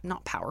 like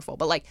not powerful,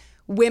 but like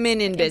women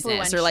in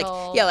business or like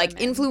 – yeah,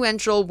 like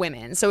influential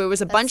women. So it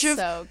was a bunch of –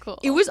 so cool.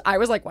 I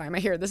was like, why am I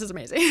here? This is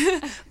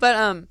amazing.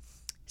 But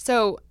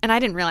so – and I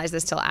didn't realize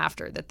this till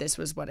after that this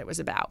was what it was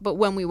about. But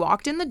when we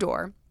walked in the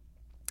door,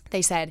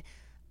 they said,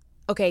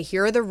 okay,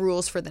 here are the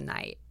rules for the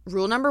night.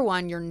 Rule number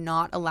 1, you're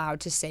not allowed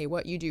to say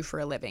what you do for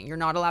a living. You're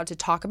not allowed to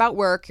talk about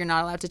work. You're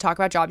not allowed to talk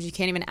about jobs. You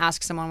can't even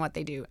ask someone what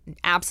they do.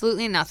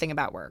 Absolutely nothing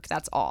about work.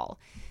 That's all.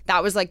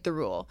 That was like the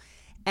rule.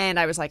 And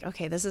I was like,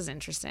 okay, this is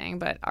interesting,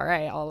 but all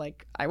right,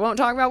 I won't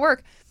talk about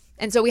work.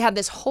 And so we had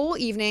this whole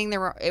evening.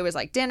 It was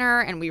like dinner,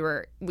 and we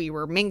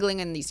were mingling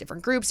in these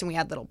different groups, and we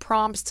had little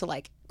prompts to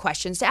like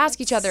questions to ask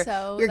each other.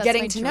 We were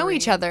getting to know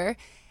each other.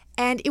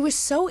 And it was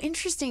so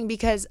interesting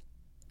because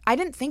I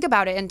didn't think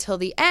about it until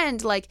the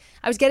end. Like,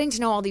 I was getting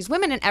to know all these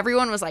women, and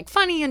everyone was like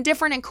funny and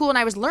different and cool. And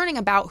I was learning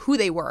about who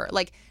they were,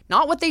 like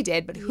not what they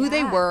did, but who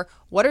they were.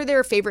 What are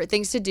their favorite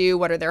things to do?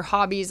 What are their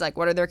hobbies? Like,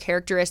 what are their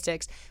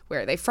characteristics?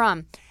 Where are they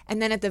from?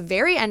 And then at the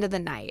very end of the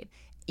night,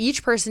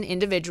 each person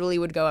individually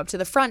would go up to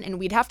the front, and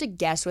we'd have to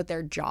guess what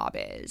their job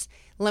is.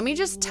 Let me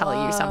just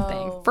tell you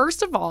something.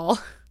 First of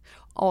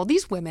all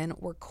these women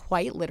were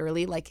quite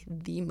literally like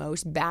the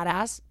most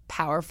badass,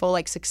 powerful,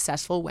 like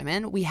successful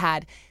women. We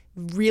had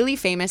really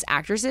famous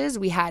actresses.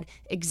 We had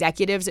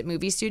executives at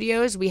movie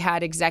studios. We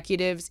had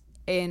executives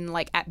in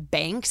like at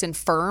banks and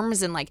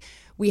firms, and like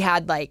we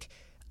had like,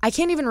 I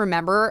can't even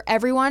remember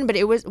everyone, but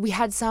we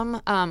had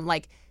some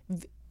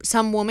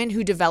some woman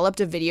who developed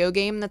a video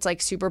game that's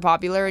like super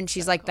popular, and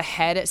she's like the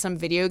head at some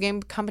video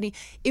game company.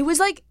 It was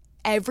like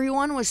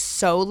everyone was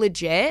so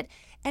legit.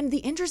 And the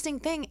interesting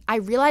thing I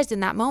realized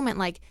in that moment,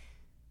 like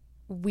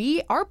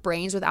our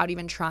brains, without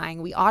even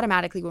trying, we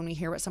automatically, when we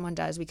hear what someone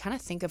does, we kind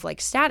of think of like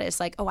status,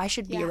 like, oh, I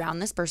should be around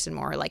this person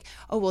more. Like,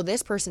 oh, well,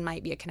 this person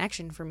might be a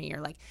connection for me.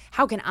 Or like,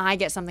 how can I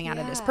get something out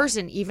of this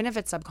person, even if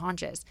it's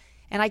subconscious?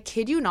 And I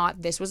kid you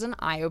not, this was an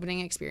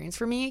eye-opening experience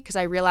for me, because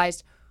I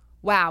realized,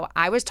 wow,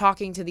 I was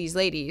talking to these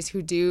ladies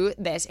who do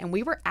this, and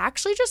we were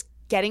actually just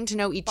getting to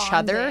know each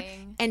other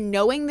and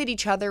knowing that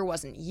each other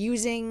wasn't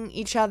using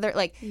each other.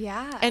 Like,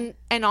 and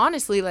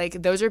honestly,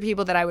 like, those are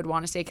people that I would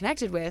want to stay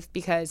connected with,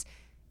 because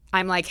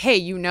I'm like, hey,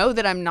 you know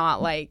that I'm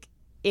not like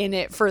in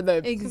it for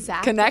the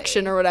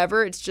connection or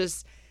whatever. It's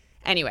just,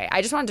 anyway,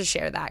 I just wanted to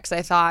share that because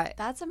I thought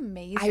that's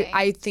amazing.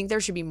 I think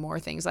there should be more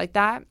things like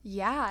that.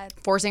 Yeah.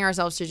 Forcing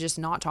ourselves to just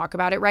not talk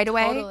about it right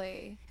away.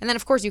 Totally. And then,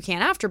 of course, you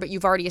can after, but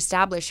you've already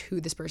established who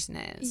this person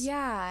is.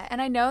 Yeah.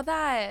 And I know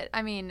that,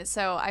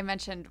 so I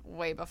mentioned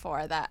way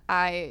before that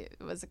I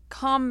was a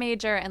comm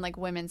major in like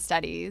women's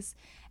studies.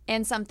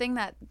 And something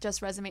that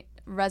just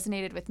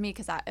resonated with me,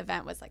 because that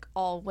event was like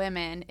all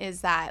women,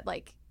 is that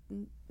like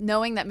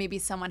knowing that maybe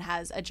someone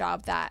has a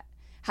job that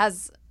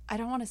has, I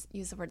don't want to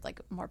use the word like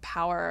more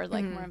power or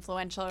like more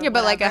influential. Or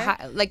but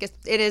whatever. like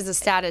it is a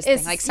status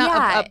thing, like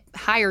a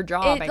higher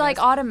job. It like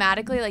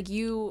automatically like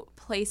you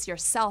place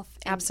yourself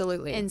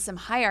in some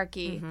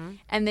hierarchy,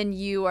 and then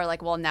you are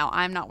like, well, now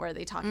I'm not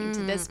worthy talking to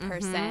this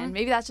person.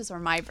 Maybe that's just where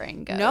my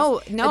brain goes.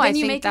 No, but then I you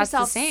think make that's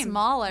yourself the same.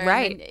 Smaller,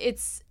 right? And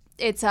it's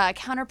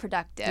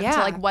counterproductive to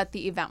like what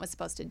the event was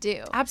supposed to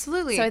do.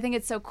 Absolutely. So I think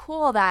it's so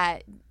cool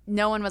that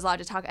no one was allowed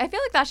to talk. I feel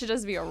like that should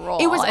just be a rule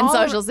in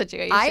social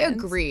situations. I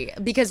agree,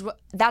 because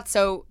that's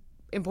so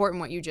important.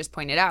 What you just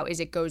pointed out is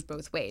it goes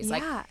both ways.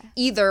 Like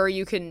either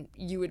you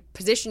would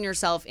position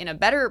yourself in a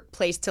better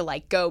place to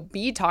like go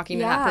be talking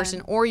to that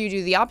person, or you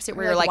do the opposite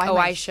where you're like, oh,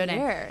 I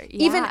shouldn't.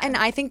 Even, and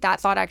I think that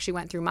thought actually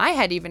went through my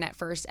head even at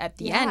first at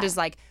the end, is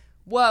like,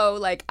 whoa,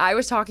 like I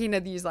was talking to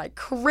these like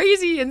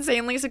crazy,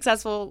 insanely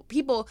successful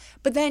people,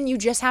 but then you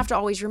just have to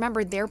always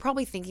remember they're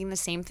probably thinking the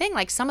same thing.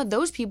 Like some of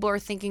those people are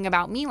thinking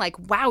about me like,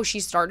 wow, she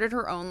started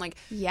her own like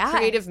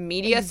creative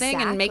media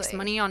thing and makes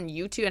money on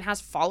YouTube and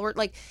has followers.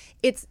 Like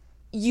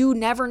you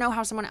never know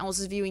how someone else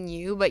is viewing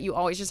you, but you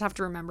always just have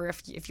to remember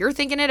if you're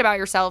thinking it about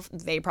yourself,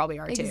 they probably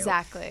are too.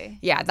 Exactly.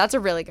 Yeah, that's a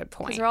really good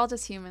point. Because we're all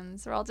just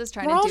humans. We're all just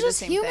trying to do the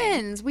same thing. We're all just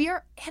humans. We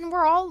are, and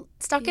we're all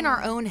stuck in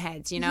our own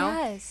heads, you know?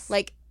 Yes.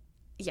 Like,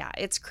 yeah,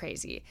 it's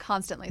crazy.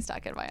 Constantly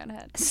stuck in my own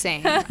head.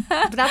 Same.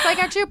 But that's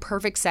like actually a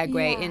perfect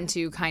segue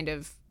into kind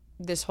of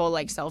this whole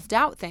like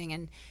self-doubt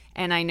thing.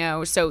 And I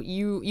know, so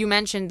you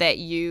mentioned that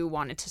you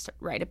wanted to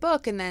write a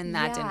book and then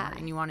that didn't work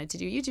and you wanted to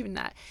do YouTube and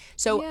that.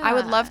 So I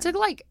would love to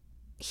like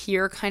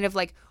hear kind of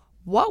like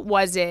what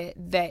was it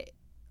that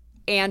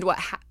and what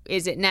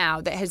is it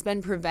now that has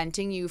been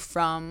preventing you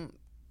from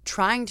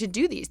trying to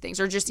do these things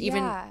or just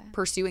even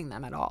pursuing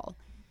them at all?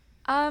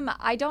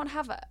 I don't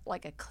have a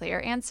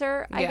clear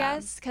answer, I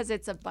guess, because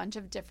it's a bunch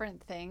of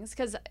different things.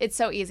 Because it's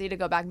so easy to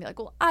go back and be like,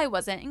 well, I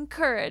wasn't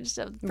encouraged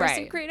to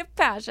pursue creative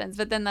passions.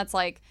 But then that's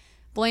like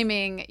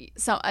blaming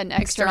an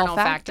external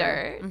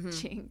factor. Mm-hmm.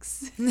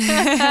 Jinx.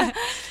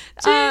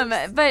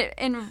 But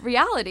in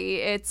reality,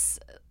 it's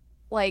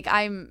like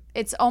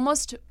it's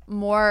almost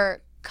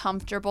more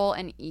comfortable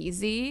and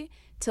easy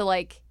to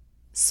like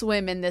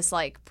swim in this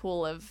like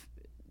pool of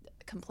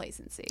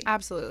complacency.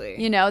 Absolutely.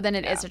 You know, than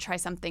it is to try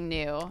something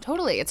new.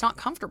 Totally. It's not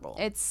comfortable.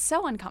 It's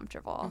so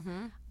uncomfortable.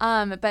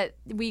 But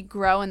we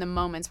grow in the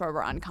moments where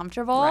we're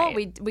uncomfortable.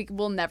 Right. We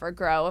will never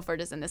grow if we're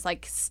just in this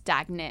like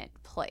stagnant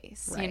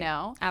place, you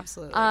know?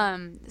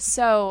 Absolutely.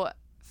 So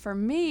for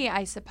me,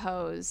 I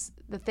suppose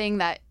the thing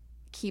that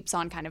keeps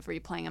on kind of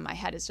replaying in my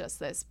head is just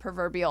this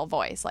proverbial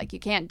voice. Like, you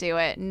can't do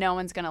it. No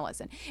one's going to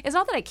listen. It's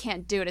not that I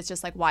can't do it. It's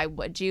just like, why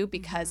would you?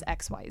 Because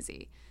X, Y,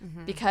 Z.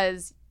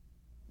 Because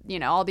you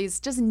know, all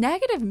these just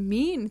negative,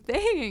 mean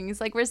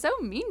things. Like, we're so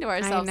mean to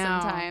ourselves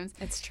sometimes.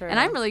 It's true. And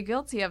I'm really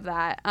guilty of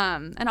that.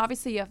 And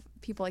obviously you have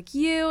people like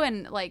you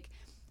and like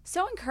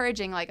so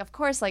encouraging. Like, of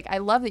course, like I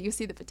love that you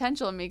see the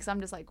potential in me because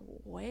I'm just like,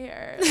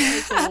 where?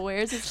 Like,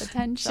 where's this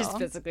potential? She's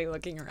physically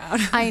looking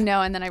around. I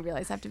know. And then I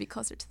realize I have to be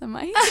closer to the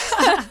mic.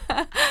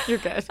 You're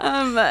good.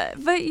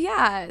 But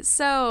yeah,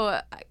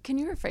 so can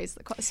you rephrase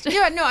the question?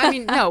 Yeah, no, I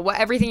mean, no,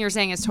 everything you're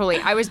saying is totally,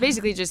 I was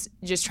basically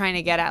just trying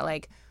to get at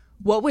like,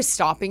 what was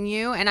stopping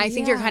you? And I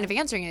think you're kind of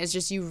answering it is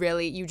just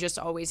you just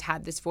always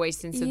had this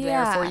voice and so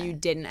therefore you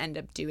didn't end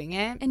up doing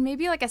it. And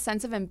maybe like a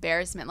sense of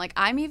embarrassment. Like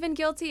I'm even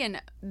guilty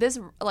and this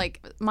like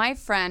my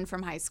friend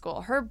from high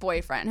school, her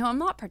boyfriend, who I'm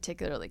not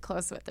particularly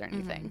close with or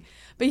anything,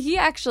 but he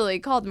actually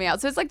called me out.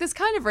 So it's like this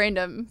kind of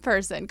random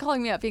person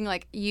calling me up being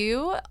like,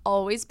 you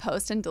always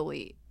post and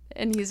delete.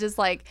 And he's just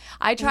like,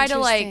 I try to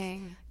like,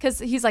 because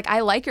he's like,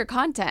 I like your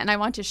content and I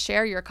want to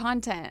share your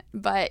content,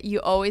 but you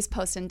always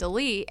post and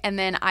delete. And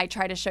then I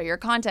try to show your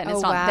content and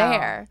it's not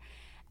there.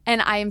 And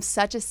I am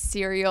such a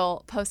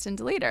serial post and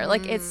deleter.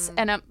 Like it's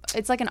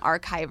like an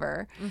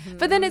archiver.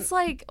 But then it's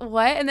like,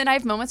 what? And then I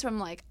have moments where I'm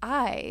like,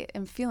 I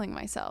am feeling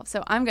myself.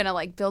 So I'm going to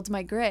like build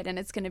my grid and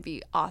it's going to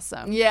be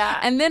awesome. Yeah.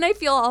 And then I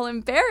feel all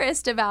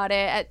embarrassed about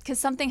it because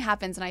something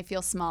happens and I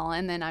feel small.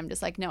 And then I'm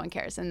just like, no one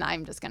cares. And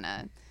I'm just going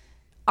to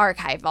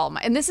archive all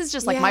my, and this is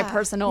just like my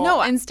personal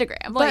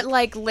Instagram. But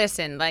like,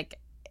 listen, like,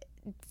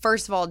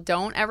 first of all,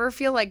 don't ever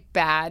feel like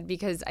bad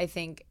because I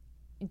think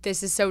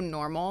this is so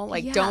normal.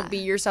 Like, don't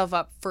beat yourself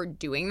up for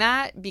doing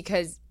that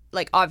because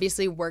like,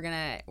 obviously we're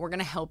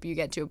gonna help you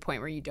get to a point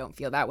where you don't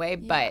feel that way,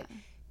 but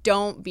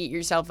don't beat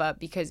yourself up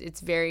because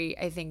it's very,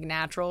 I think,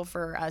 natural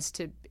for us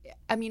to,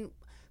 I mean,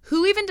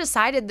 who even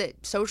decided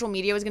that social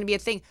media was going to be a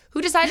thing?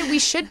 Who decided we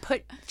should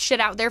put shit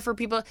out there for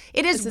people?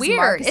 It is weird.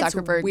 Mark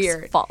Zuckerberg's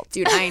weird. fault.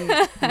 Dude,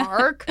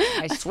 Mark,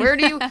 I swear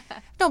to you.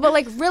 No, but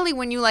like really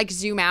when you like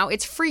zoom out,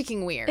 it's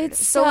freaking weird.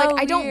 It's so like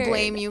I don't weird.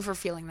 blame you for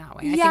feeling that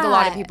way. I think a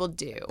lot of people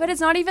do. But it's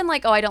not even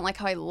like, oh, I don't like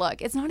how I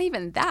look. It's not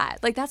even that.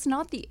 Like that's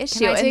not the issue.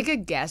 Can I take a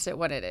guess at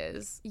what it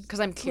is? Because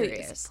I'm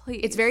curious.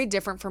 Please. It's very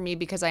different for me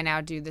because I now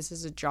do this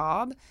as a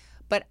job.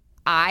 But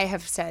I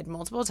have said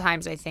multiple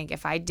times, I think,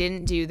 if I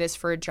didn't do this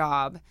for a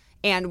job,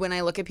 and when I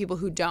look at people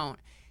who don't,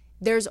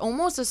 there's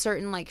almost a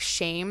certain like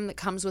shame that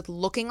comes with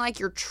looking like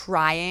you're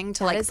trying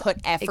to like put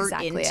effort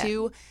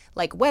into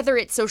like whether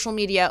it's social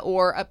media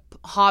or a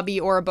hobby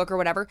or a book or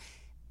whatever.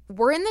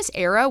 We're in this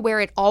era where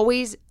it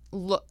always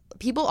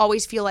people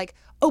always feel like,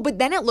 oh, but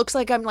then it looks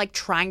like I'm like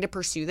trying to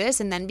pursue this,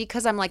 and then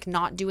because I'm like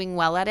not doing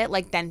well at it,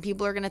 like then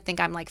people are gonna think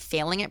I'm like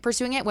failing at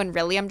pursuing it when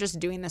really I'm just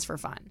doing this for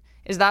fun.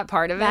 Is that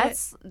part of it?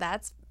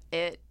 That's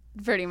it.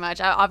 Pretty much.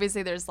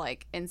 Obviously, there's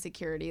like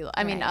insecurity.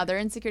 I mean, other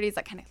insecurities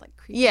that kind of like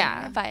creep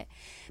in, but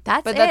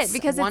that's it.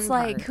 Because it's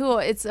like,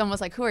 it's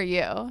almost like, who are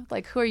you?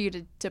 Like, who are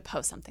you to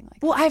post something like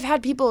that? Well, I've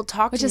had people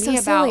talk to me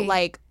about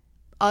like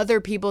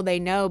other people they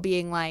know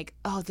being like,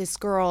 oh, this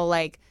girl,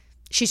 like,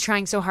 she's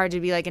trying so hard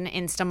to be like an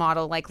Insta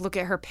model. Like, look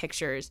at her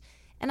pictures.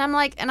 And I'm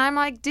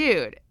like,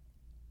 dude,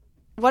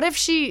 what if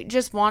she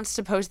just wants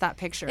to post that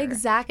picture?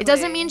 Exactly. It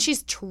doesn't mean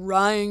she's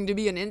trying to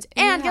be an Insta.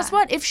 And guess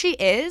what? If she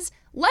is,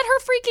 let her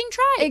freaking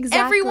try. Exactly.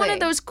 Every one of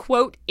those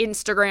quote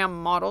Instagram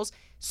models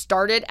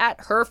started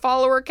at her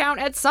follower count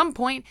at some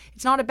point.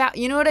 It's not about,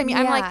 you know what I mean?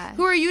 I'm like,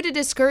 who are you to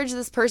discourage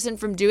this person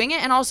from doing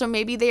it? And also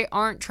maybe they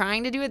aren't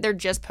trying to do it. They're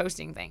just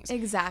posting things.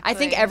 Exactly. I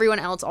think everyone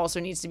else also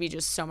needs to be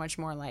just so much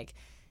more like,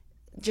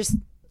 just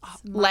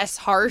less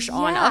harsh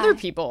on other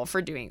people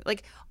for doing,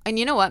 like, and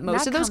you know what?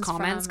 Most of those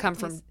comments come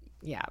from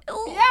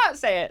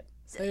say it.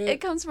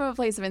 It comes from a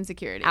place of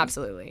insecurity.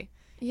 Absolutely.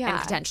 Yeah.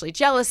 And potentially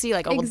jealousy,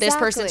 like, oh, well, this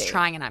person's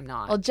trying and I'm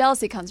not. Well,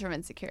 jealousy comes from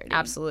insecurity.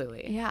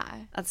 Absolutely. Yeah.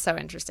 That's so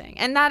interesting.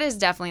 And that is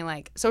definitely,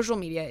 like, social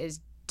media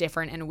is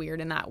different and weird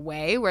in that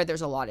way, where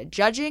there's a lot of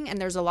judging and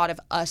there's a lot of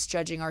us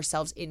judging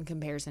ourselves in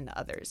comparison to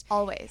others.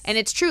 Always. And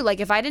it's true. Like,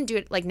 if I didn't do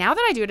it, like, now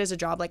that I do it as a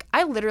job, like,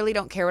 I literally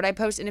don't care what I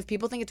post. And if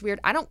people think it's weird,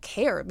 I don't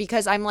care,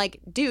 because I'm like,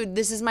 dude,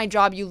 this is my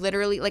job. You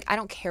literally, like, I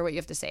don't care what you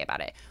have to say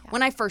about it. Yeah.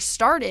 When I first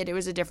started, it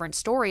was a different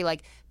story.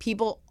 Like,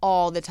 people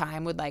all the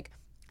time would, like,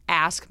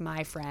 ask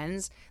my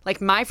friends,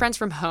 like, my friends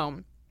from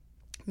home,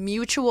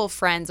 mutual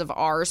friends of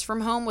ours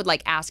from home would,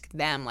 like, ask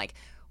them, like,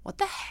 what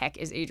the heck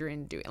is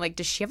Adrienne doing? Like,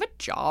 does she have a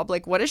job?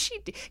 Like, what does she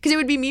do? Because it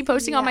would be me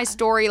posting on my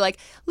story, like,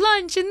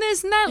 lunch and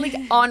this and that, like,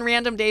 on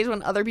random days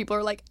when other people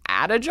are, like,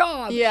 at a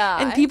job. Yeah.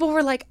 And people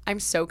were like, I'm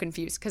so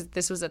confused, because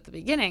this was at the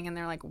beginning, and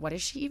they're like, what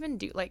does she even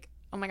do? Like,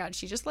 oh my God,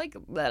 she just, like,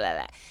 blah, blah,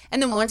 blah.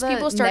 And then once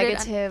people started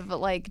negative,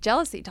 like,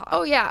 jealousy talk.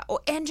 Oh, yeah.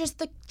 And just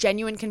the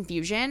genuine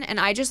confusion. And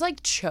I just,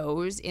 like,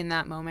 chose in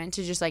that moment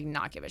to just, like,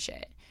 not give a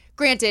shit.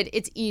 Granted,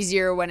 it's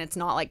easier when it's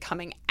not, like,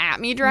 coming at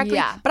me directly.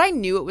 Yeah. But I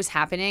knew it was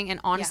happening. And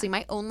honestly,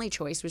 my only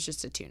choice was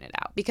just to tune it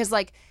out. Because,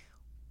 like,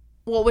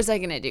 what was I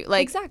going to do?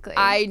 Like, exactly.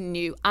 I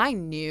knew.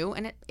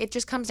 And it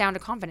just comes down to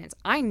confidence.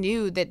 I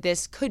knew that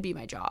this could be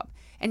my job.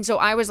 And so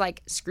I was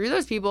like, screw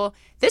those people.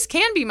 This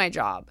can be my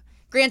job.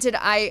 Granted,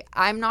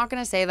 I'm not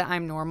going to say that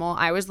I'm normal.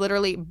 I was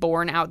literally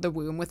born out the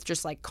womb with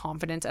just, like,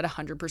 confidence at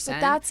 100%.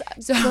 But that's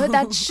good.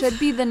 That should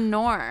be the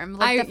norm.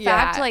 Like, the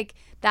fact, like,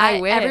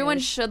 that everyone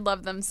should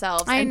love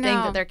themselves and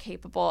think that they're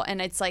capable.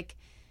 And it's, like,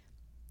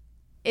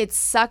 it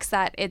sucks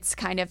that it's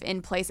kind of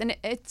in place. And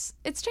it's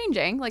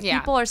changing. Like,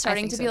 people are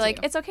starting to be like,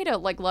 it's okay to,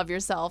 like, love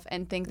yourself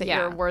and think that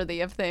you're worthy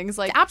of things.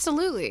 Like,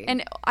 absolutely.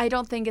 And I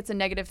don't think it's a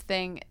negative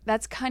thing.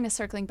 That's kind of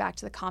circling back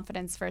to the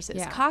confidence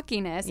versus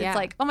cockiness. It's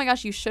like, oh my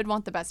gosh, you should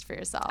want the best for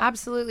yourself.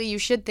 Absolutely. You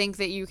should think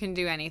that you can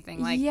do anything.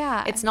 Like,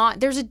 it's not,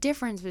 there's a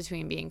difference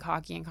between being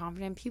cocky and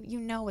confident. You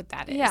know what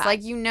that is.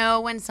 Like, you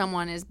know when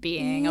someone is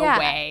being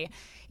away.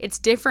 It's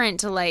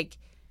different to, like,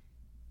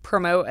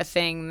 promote a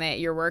thing that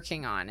you're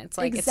working on. It's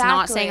like, it's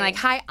not saying, like,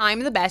 hi, I'm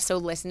the best, so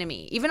listen to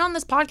me. Even on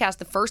this podcast,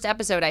 the first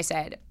episode, I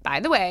said, by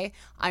the way,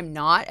 I'm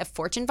not a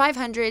Fortune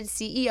 500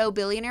 CEO,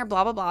 billionaire,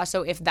 blah, blah, blah.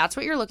 So if that's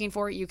what you're looking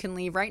for, you can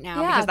leave right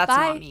now, because that's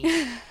not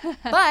me.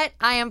 But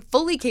I am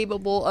fully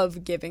capable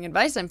of giving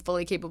advice. I'm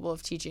fully capable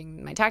of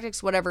teaching my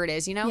tactics, whatever it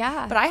is, you know?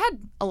 Yeah. But I had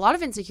a lot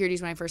of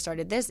insecurities when I first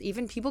started this.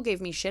 Even people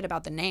gave me shit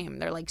about the name.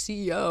 They're like,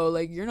 CEO,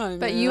 like, you're not.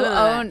 But you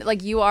own,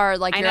 like, you are,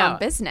 like, your own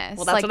business.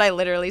 Well, that's what I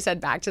literally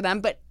said back to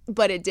them.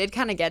 But it did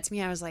kind of get to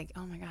me. I was like,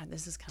 oh my God,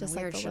 this is kind of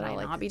weird. Should I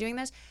not be doing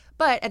this?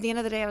 But at the end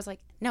of the day, I was like,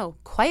 no,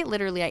 quite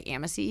literally, I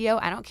am a CEO.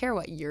 I don't care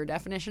what your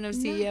definition of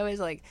CEO is.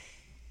 Like,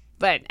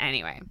 but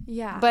anyway.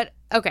 Yeah. But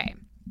okay.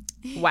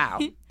 Wow.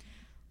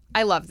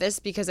 I love this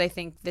because I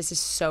think this is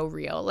so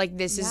real. Like,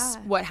 this is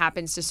what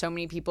happens to so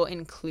many people,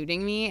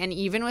 including me. And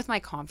even with my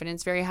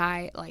confidence very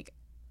high, like,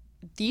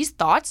 these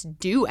thoughts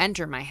do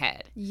enter my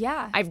head.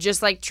 Yeah. I've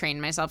just, like,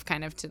 trained myself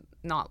kind of to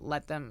not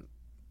let them,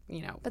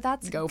 you know, but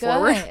that's go good.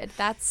 forward.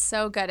 That's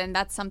so good. And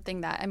that's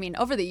something that, I mean,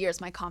 over the years,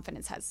 my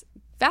confidence has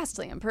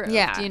vastly improved,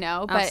 you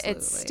know, but absolutely.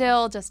 It's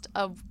still just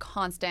a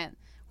constant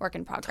work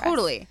in progress.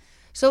 Totally.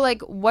 So,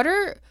 like,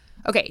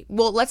 okay,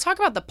 well, let's talk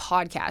about the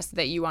podcast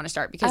that you want to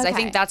start, because I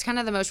think that's kind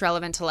of the most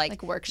relevant to,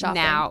 like workshopping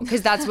now,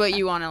 because that's what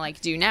you want to, like,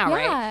 do now,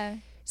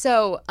 right?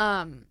 So,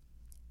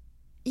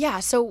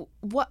 so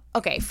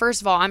okay,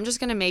 first of all, I'm just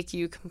going to make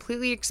you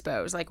completely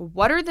exposed. Like,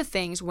 what are the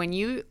things when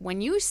you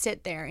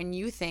sit there and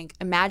you think,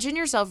 imagine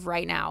yourself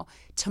right now,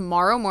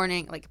 tomorrow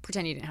morning, like,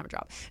 pretend you didn't have a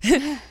job.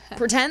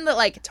 Pretend that,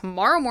 like,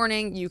 tomorrow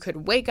morning you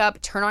could wake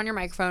up, turn on your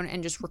microphone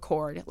and just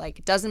record. Like,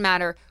 it doesn't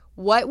matter.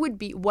 What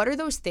are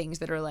those things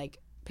that are, like,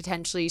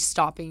 potentially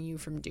stopping you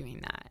from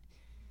doing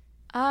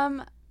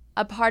that?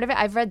 A part of it,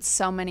 I've read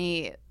so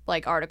many,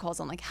 like, articles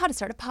on, like, how to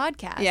start a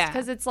podcast. Yeah.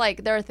 Because it's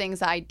like, there are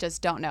things I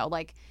just don't know.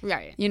 Like,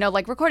 you know,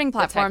 like, recording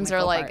platforms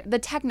are, like, the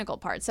technical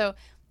part. So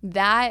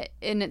that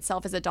in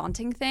itself is a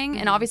daunting thing.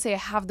 And obviously I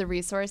have the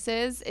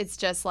resources. It's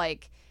just,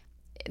 like,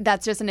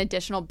 that's just an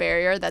additional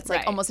barrier that's,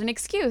 like, almost an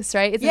excuse,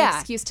 right? It's an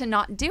excuse to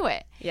not do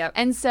it. Yep.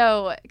 And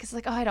so, because,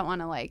 like, oh, I don't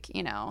want to, like,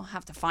 you know,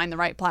 have to find the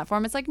right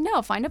platform. It's like,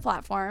 no, find a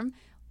platform,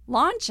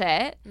 launch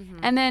it,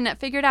 and then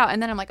figure it out.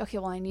 And then I'm like, okay,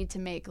 well, I need to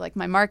make, like,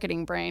 my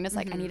marketing brain. It's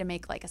like, I need to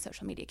make, like, a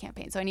social media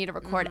campaign. So I need to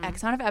record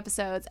X amount of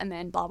episodes and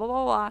then blah, blah,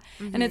 blah, blah.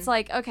 And it's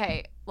like,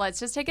 okay, let's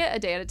just take it a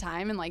day at a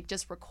time and, like,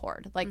 just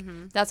record. Like,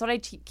 that's what I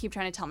keep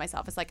trying to tell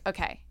myself. It's like,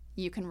 okay,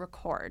 you can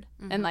record.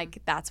 And,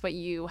 like, that's what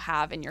you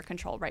have in your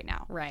control right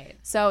now. Right.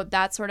 So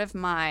that's sort of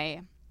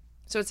my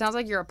So it sounds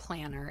like you're a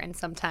planner, and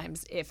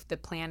sometimes if the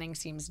planning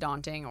seems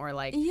daunting or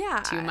like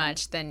too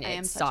much, then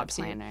it stops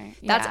you.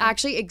 That's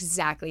actually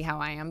exactly how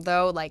I am,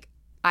 though. Like,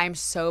 I'm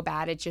so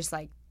bad at just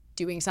like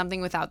doing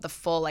something without the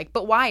full like,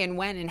 but why and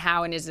when and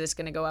how, and is this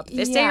going to go up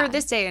this day or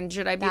this day, and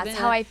should I be? That's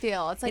how I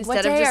feel. It's like,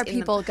 what day are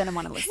people going to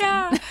want to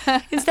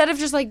listen? Instead of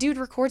just like, dude,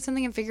 record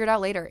something and figure it out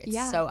later.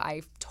 So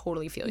I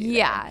totally feel you.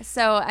 Yeah.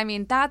 So I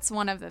mean, that's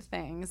one of the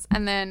things,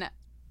 and then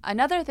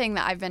another thing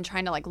that I've been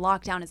trying to like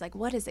lock down is like,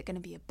 what is it going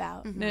to be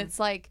about? And it's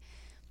like,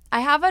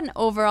 I have an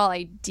overall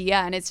idea,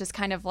 and it's just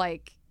kind of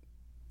like,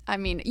 I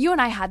mean, you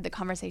and I had the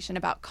conversation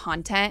about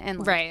content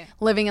and like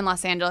living in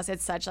Los Angeles.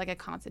 It's such like a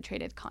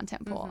concentrated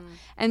content pool.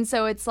 And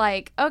so it's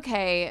like,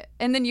 okay.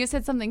 And then you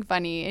said something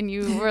funny, and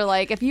you were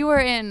like, if you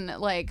were in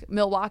like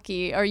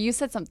Milwaukee, or you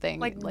said something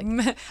like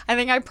I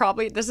think I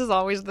probably, this is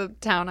always the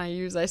town I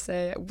use. I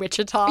say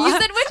Wichita. You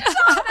said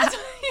Wichita. That's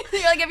what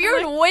you're like, if you were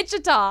in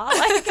Wichita,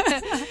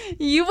 like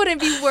you wouldn't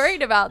be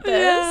worried about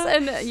this.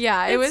 And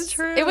it was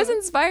true. It was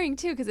inspiring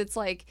too, because it's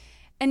like,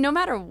 and no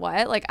matter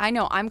what, like, I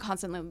know I'm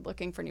constantly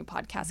looking for new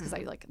podcasts because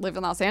I like live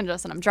in Los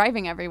Angeles and I'm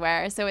driving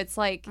everywhere. So it's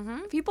like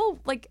people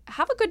like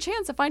have a good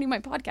chance of finding my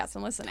podcast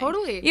and listening.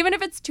 Totally. Even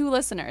if it's 2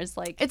 listeners.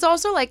 Like, it's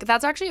also like,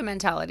 that's actually a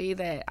mentality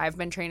that I've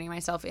been training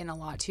myself in a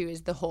lot too,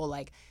 is the whole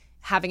like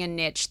having a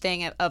niche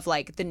thing of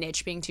like the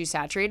niche being too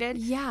saturated.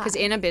 Yeah. Because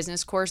in a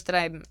business course that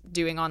I'm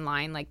doing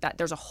online, like that,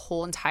 there's a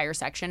whole entire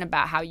section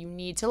about how you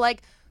need to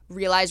like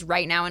realize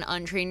right now and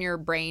untrain your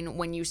brain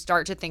when you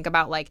start to think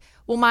about like,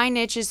 well, my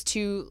niche is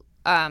too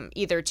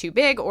either too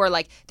big or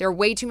like there are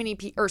way too many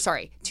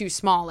too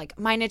small. Like,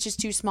 my niche is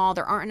too small.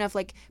 There aren't enough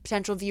like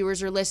potential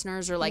viewers or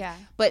listeners or like,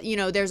 but you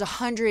know, there's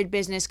 100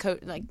 business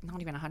like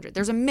not even 100.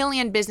 There's 1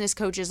 million business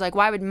coaches. Like,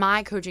 why would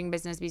my coaching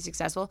business be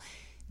successful?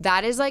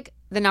 That is like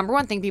the number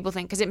one thing people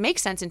think, because it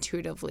makes sense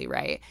intuitively,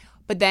 right?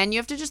 But then you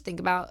have to just think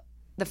about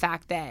the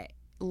fact that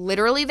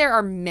literally there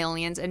are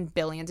millions and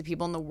billions of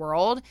people in the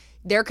world.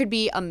 There could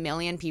be 1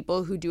 million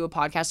people who do a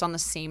podcast on the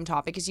same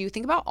topic as you.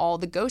 Think about all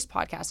the ghost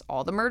podcasts,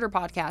 all the murder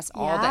podcasts,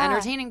 all the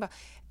entertaining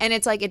and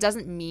it's like, it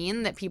doesn't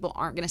mean that people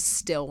aren't going to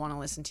still want to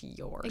listen to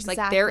yours.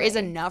 Exactly. Like, there is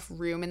enough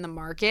room in the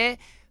market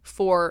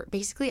for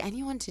basically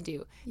anyone to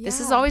do. This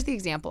is always the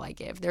example I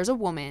give. There's a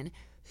woman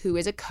who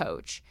is a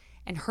coach,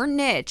 and her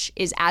niche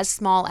is as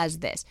small as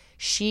this.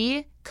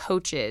 She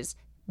coaches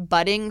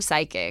budding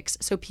psychics,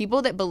 so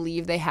people that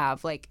believe they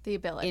have like the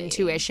ability,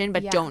 intuition,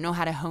 but don't know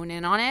how to hone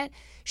in on it.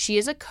 She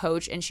is a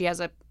coach, and she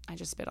has I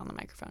just spit on the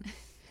microphone.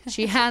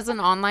 She has an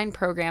online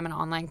program, an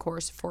online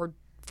course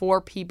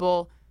for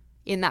people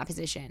in that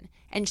position,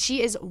 and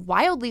she is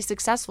wildly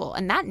successful.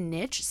 And that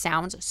niche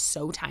sounds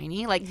so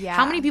tiny. Like,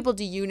 how many people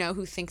do you know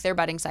who think they're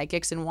budding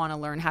psychics and want to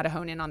learn how to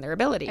hone in on their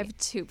ability? I have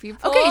 2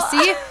 people. Okay,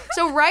 see?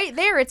 So right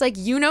there, it's like,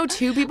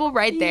 2 people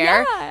right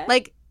there. Yeah.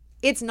 Like,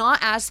 it's not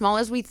as small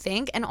as we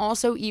think. And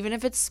also, even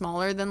if it's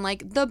smaller than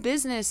like the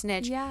business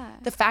niche,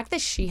 the fact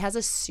that she has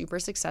a super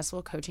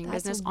successful coaching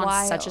business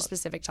on such a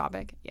specific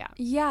topic.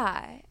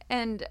 Yeah.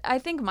 And I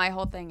think my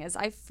whole thing is,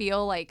 I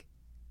feel like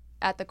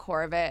at the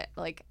core of it,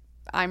 like,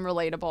 I'm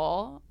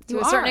relatable to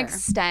a certain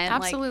extent.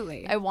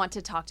 Absolutely. Like, I want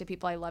to talk to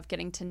people. I love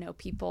getting to know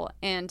people.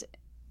 And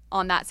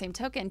on that same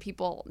token,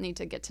 people need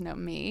to get to know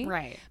me.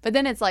 Right. But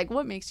then it's like,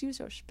 what makes you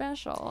so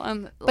special?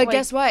 But like,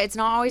 guess what? It's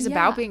not always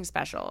about being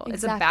special. Exactly.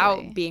 It's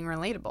about being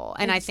relatable.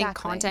 And I think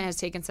content has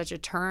taken such a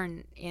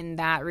turn in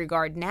that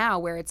regard now,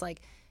 where it's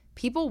like,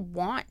 people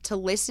want to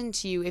listen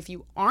to you if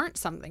you aren't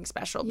something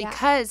special,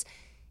 because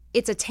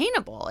it's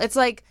attainable. It's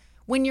like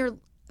when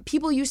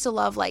people used to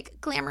love like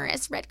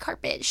glamorous red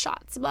carpet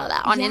shots, blah,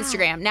 blah, on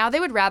Instagram. Now they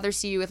would rather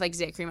see you with like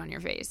zit cream on your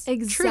face.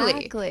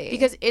 Exactly. Truly.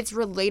 Because it's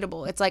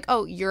relatable. It's like,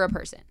 oh, you're a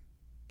person.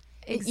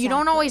 Exactly. You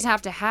don't always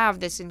have to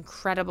have this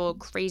incredible,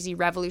 crazy,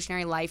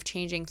 revolutionary,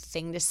 life-changing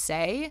thing to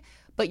say,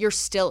 but you're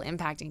still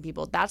impacting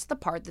people. That's the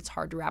part that's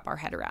hard to wrap our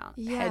heads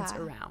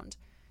around.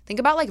 Think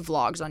about like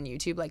vlogs on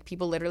YouTube, like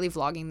people literally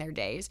vlogging their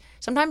days.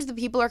 Sometimes the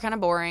people are kind of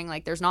boring,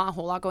 like there's not a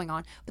whole lot going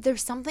on, but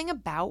there's something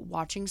about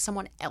watching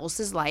someone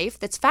else's life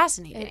that's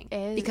fascinating. It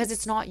is. Because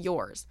it's not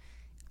yours.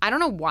 I don't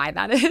know why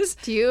that is.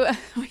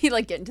 We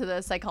like get into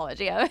the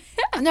psychology of it?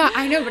 No,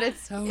 I know, but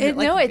it's so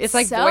it's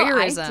like so,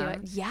 voyeurism. I do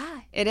it. Yeah.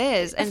 It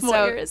is. And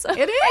voyeurism.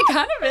 It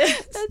kind of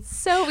is. That's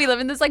so, we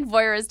live in this like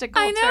voyeuristic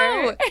culture.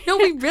 I know. No,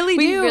 we really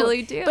do. We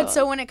really do. But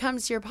so when it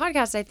comes to your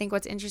podcast, I think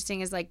what's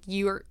interesting is like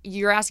you're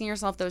asking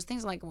yourself those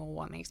things, like, well,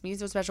 what makes me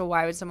so special?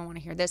 Why would someone want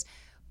to hear this?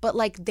 But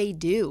like, they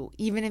do.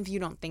 Even if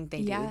you don't think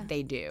they do,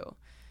 they do.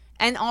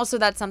 And also,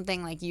 that's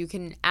something like you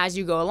can, as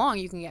you go along,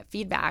 you can get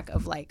feedback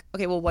of like,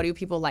 okay, well, what do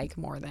people like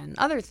more than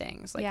other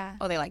things? Like,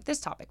 oh, they like this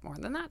topic more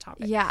than that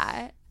topic.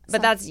 Yeah.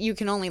 But you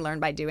can only learn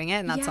by doing it.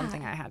 And that's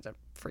something I had to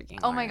freaking learn.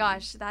 Oh my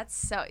gosh. That's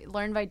so,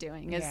 learn by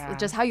doing is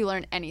just how you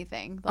learn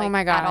anything. Like, oh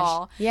my gosh. At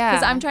all. Yeah.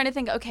 Because I'm trying to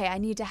think, okay, I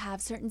need to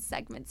have certain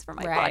segments for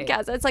my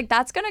podcast. It's like,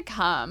 that's going to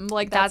come.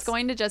 Like, that's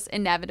going to just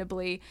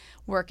inevitably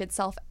work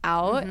itself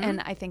out. And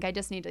I think I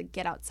just need to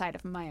get outside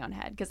of my own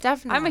head.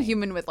 Because I'm a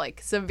human with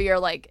like severe,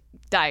 like,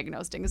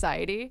 diagnosed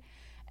anxiety.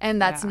 And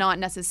that's not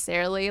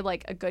necessarily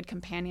like a good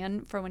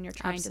companion for when you're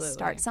trying to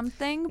start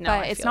something,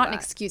 but it's not an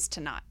excuse to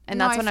not. And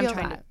that's what I'm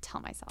trying to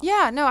tell myself.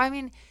 Yeah, no, I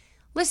mean,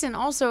 listen,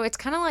 also it's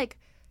kind of like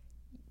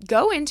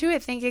go into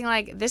it thinking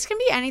like this can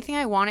be anything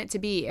I want it to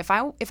be. If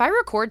I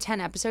record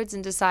 10 episodes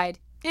and decide,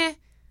 I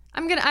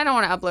don't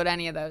want to upload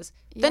any of those,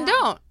 then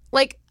don't.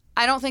 Like,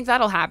 I don't think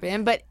that'll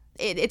happen, but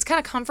it's kind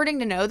of comforting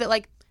to know that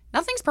like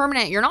nothing's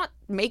permanent. You're not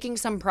making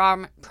some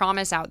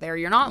promise out there.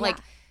 You're not like,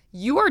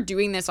 you are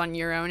doing this on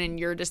your own and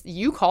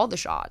you call the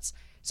shots.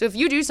 So if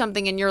you do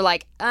something and you're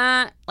like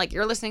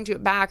you're listening to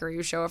it back or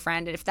you show a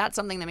friend, and if that's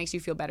something that makes you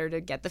feel better to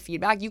get the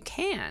feedback, you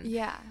can.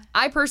 Yeah.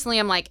 I personally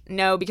am like,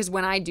 no, because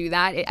when I do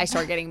that, I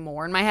start getting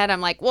more in my head. I'm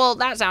like, well,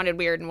 that sounded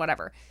weird and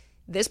whatever.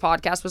 This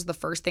podcast was the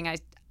first thing I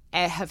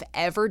have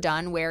ever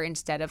done where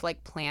instead of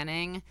like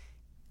planning,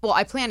 well,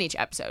 I plan each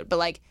episode, but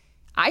like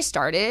I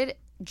started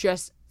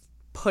just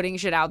putting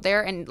shit out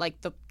there, and like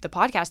the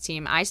podcast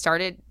team, I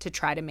started to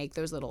try to make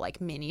those little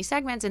like mini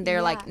segments, and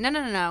they're like,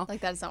 no.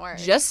 Like that doesn't work.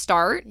 Just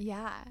start.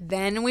 Yeah.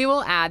 Then we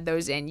will add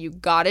those in. You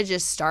gotta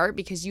just start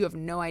because you have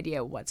no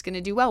idea what's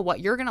gonna do well, what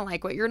you're gonna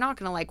like, what you're not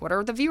gonna like, what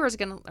are the viewers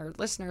or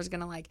listeners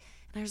gonna like.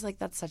 And I was like,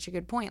 that's such a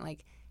good point.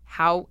 Like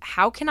how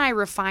can I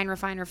refine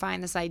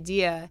this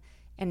idea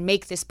and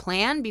make this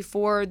plan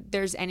before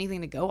there's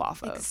anything to go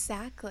off of?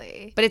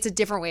 Exactly. But it's a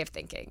different way of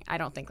thinking. I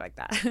don't think like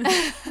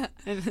that.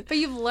 But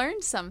you've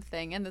learned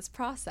something in this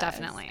process.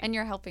 Definitely. And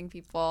you're helping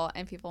people,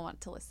 and people want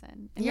to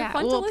listen. And yeah, you're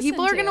fun well, to listen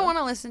people are to. going to want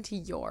to listen to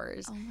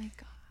yours. Oh my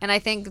God. And I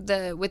think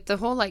with the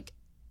whole like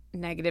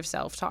negative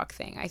self-talk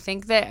thing, I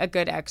think that a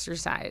good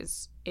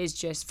exercise is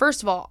just,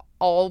 first of all,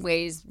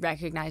 always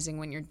recognizing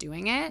when you're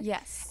doing it.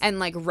 Yes. And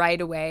like right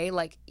away,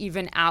 like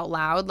even out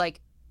loud, like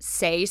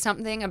say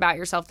something about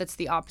yourself that's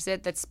the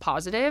opposite, that's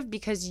positive,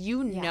 because you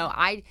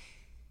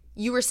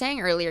were saying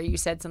earlier, you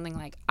said something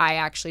like, I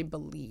actually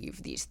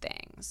believe these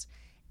things.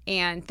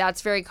 And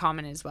that's very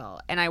common as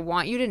well. And I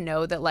want you to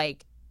know that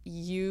like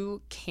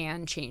you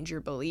can change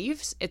your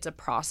beliefs. It's a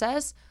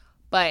process,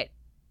 but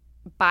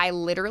by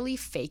literally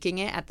faking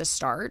it at the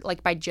start,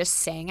 like by just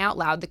saying out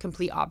loud the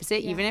complete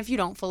opposite, even if you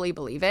don't fully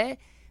believe it.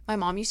 My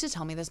mom used to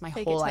tell me this my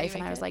whole life,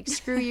 and I was like,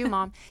 screw you,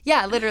 Mom.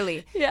 Yeah,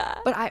 literally. Yeah.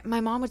 But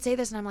my mom would say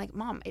this, and I'm like,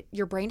 Mom,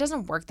 your brain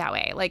doesn't work that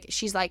way. Like,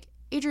 she's like,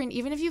 Adrienne,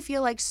 even if you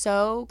feel like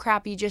so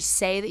crappy, just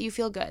say that you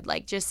feel good.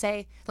 Like, just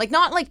say, like,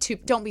 not like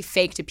don't be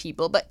fake to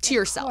people, but to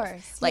yourself.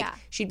 Course, like,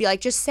 she'd be like,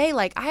 just say,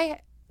 like,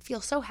 I feel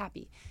so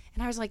happy.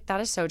 And I was like, that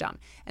is so dumb.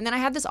 And then I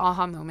had this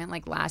aha moment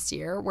like last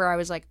year where I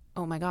was like,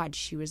 oh my God,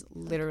 she was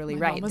literally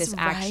right. This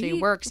actually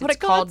works. It's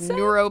called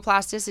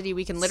neuroplasticity.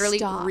 We can literally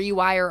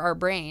rewire our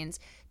brains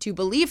to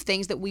believe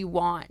things that we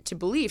want to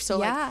believe.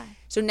 So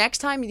so next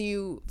time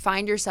you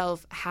find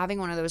yourself having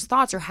one of those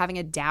thoughts or having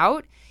a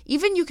doubt,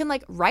 even you can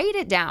like write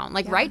it down.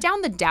 Like write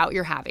down the doubt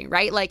you're having,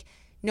 right? Like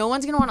no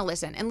one's going to want to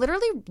listen, and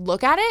literally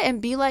look at it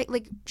and be like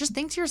just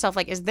think to yourself,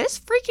 like, is this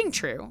freaking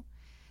true?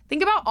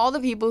 Think about all the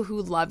people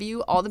who love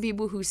you, all the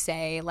people who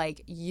say,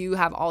 like, you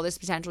have all this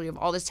potential, you have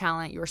all this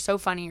talent, you're so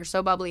funny, you're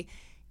so bubbly.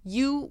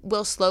 You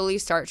will slowly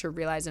start to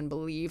realize and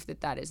believe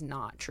that that is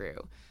not true.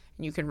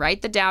 And you can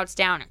write the doubts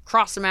down and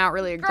cross them out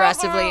really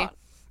aggressively.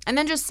 And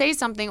then just say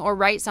something or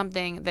write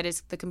something that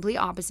is the complete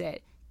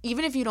opposite,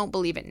 even if you don't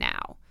believe it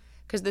now.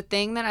 Because the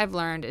thing that I've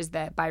learned is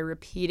that by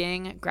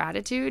repeating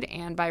gratitude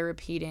and by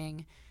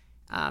repeating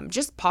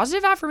just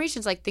positive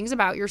affirmations, like things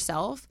about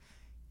yourself,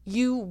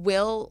 you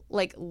will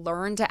like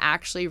learn to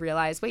actually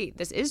realize, wait,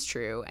 this is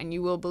true, and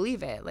you will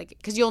believe it. Like,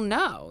 because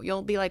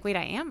you'll be like, wait,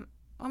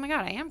 oh my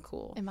God, I am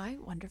cool. Am I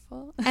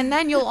wonderful? And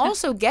then you'll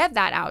also get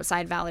that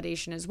outside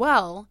validation as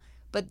well,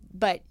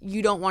 but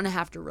you don't want to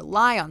have to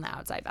rely on the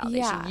outside validation.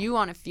 Yeah. You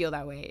want to feel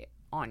that way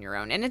on your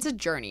own. And it's a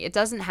journey. It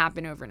doesn't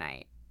happen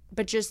overnight.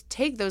 But just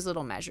take those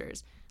little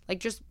measures. Like,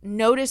 just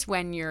notice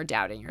when you're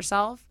doubting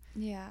yourself.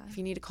 Yeah. If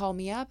you need to call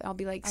me up, I'll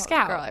be like,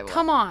 Scout, girl,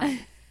 come on.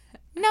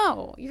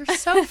 No, you're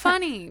so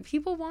funny.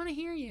 People want to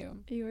hear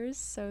you. You are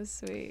so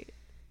sweet.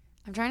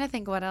 I'm trying to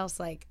think what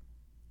else, like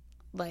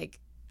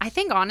I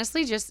think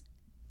honestly just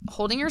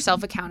holding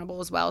yourself accountable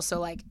as well. So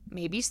like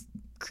maybe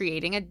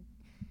creating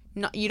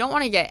you don't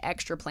want to get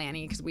extra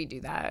planning, because we do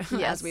that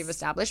as we've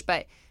established,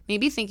 but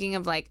maybe thinking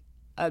of like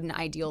an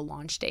ideal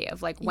launch date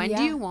of like, when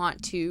do you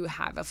want to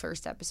have a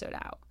first episode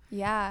out?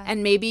 Yeah.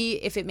 And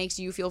maybe if it makes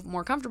you feel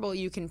more comfortable,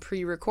 you can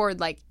pre-record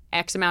like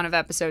X amount of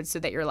episodes so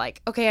that you're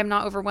like, okay, I'm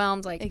not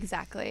overwhelmed. Like,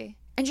 exactly.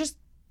 And just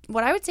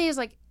what I would say is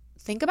like,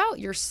 think about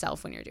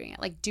yourself when you're doing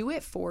it. Like, do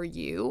it for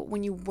you.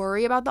 When you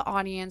worry about the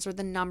audience or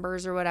the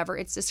numbers or whatever,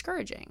 it's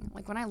discouraging.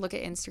 Like when I look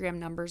at Instagram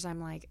numbers,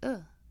 I'm like,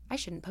 ugh, I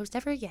shouldn't post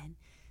ever again.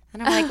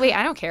 And I'm like, wait,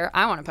 I don't care.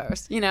 I want to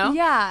post, you know?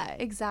 Yeah,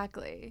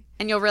 exactly.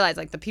 And you'll realize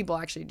like the people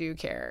actually do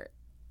care.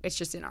 It's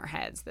just in our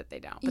heads that they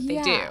don't, but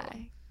they do.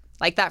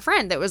 Like that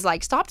friend that was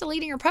like, stop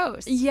deleting your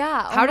posts.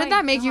 Yeah. How did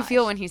that make you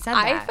feel when he said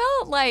that? I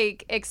felt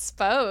like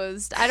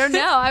exposed. I don't know.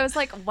 I was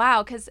like,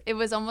 wow, because it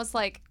was almost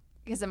like,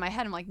 because in my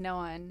head, I'm like, no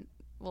one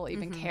will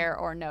even care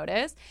or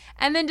notice.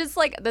 And then just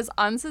like this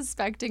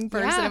unsuspecting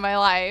person in my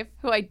life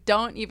who I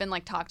don't even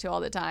like talk to all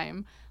the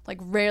time, like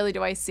rarely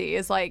do I see,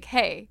 is like,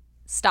 hey,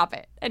 stop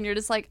it. And you're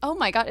just like, oh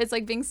my God, it's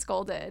like being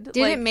scolded.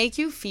 Did it make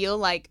you feel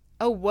like,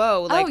 oh,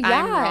 whoa, like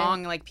yeah. I'm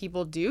wrong, like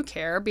people do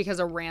care because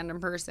a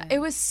random person. It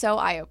was so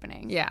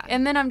eye-opening. Yeah.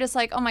 And then I'm just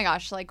like, oh my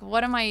gosh, like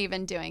what am I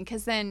even doing?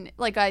 Because then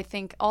like I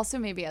think also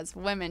maybe as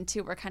women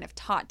too, we're kind of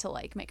taught to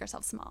like make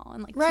ourselves small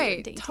and like cute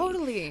and dainty.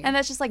 Totally. And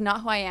that's just like not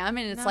who I am.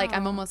 And it's like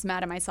I'm almost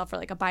mad at myself for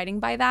like abiding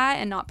by that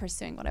and not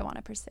pursuing what I want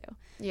to pursue.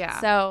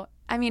 Yeah. So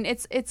I mean,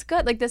 it's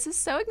good. Like this is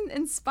so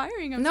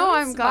inspiring. I'm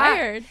glad.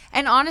 inspired.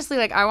 And honestly,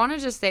 like I want to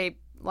just say,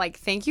 like,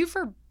 thank you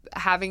for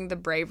having the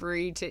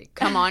bravery to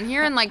come on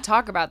here and like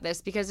talk about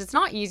this, because it's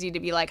not easy to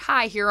be like,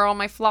 hi, here are all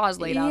my flaws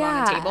laid out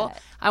on a table.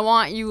 I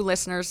want you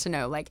listeners to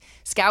know, like,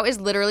 Scout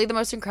is literally the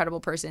most incredible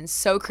person,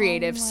 so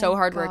creative, so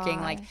hardworking,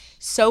 like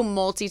so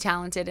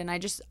multi-talented, and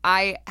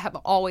I have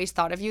always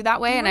thought of you that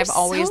way. And I've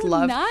always so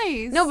loved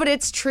nice. No, but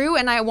it's true.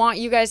 And I want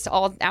you guys to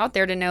all out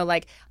there to know,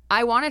 like,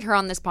 I wanted her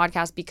on this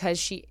podcast because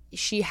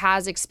she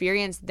has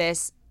experienced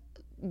this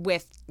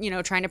with, you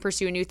know, trying to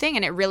pursue a new thing,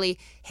 and it really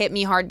hit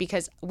me hard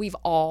because we've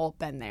all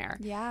been there.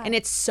 Yeah. And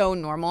it's so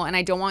normal, and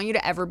I don't want you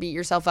to ever beat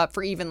yourself up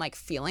for even like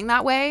feeling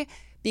that way,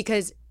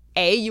 because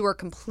A, you are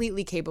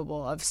completely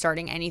capable of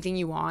starting anything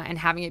you want and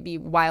having it be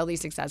wildly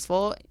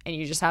successful, and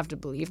you just have to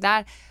believe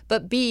that.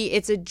 But B,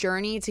 it's a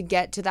journey to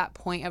get to that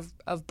point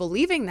of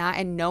believing that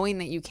and knowing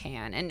that you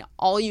can, and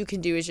all you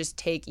can do is just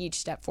take each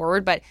step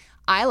forward. But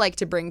I like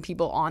to bring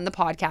people on the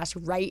podcast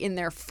right in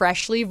their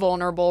freshly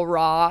vulnerable,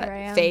 raw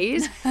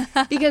phase,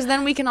 because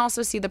then we can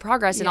also see the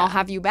progress, and I'll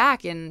have you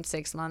back in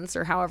 6 months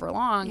or however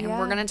long, and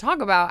we're going to talk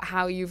about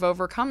how you've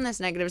overcome this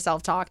negative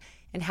self-talk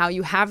and how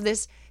you have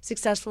this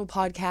successful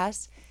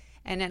podcast.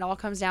 And it all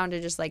comes down to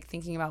just like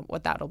thinking about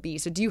what that'll be.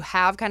 So do you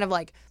have kind of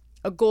like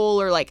a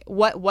goal, or like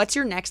what's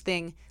your next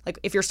thing? Like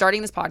if you're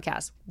starting this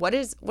podcast, what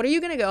are you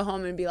going to go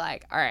home and be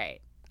like, all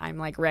right, I'm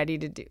like ready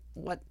to do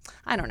what?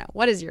 I don't know.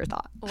 What is your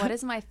thought? What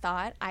is my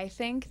thought? I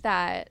think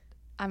that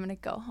I'm going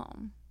to go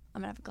home.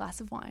 I'm going to have a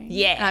glass of wine.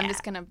 Yeah. And I'm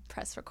just going to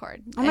press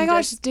record. Oh my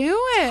gosh, do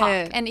it.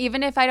 Talk. And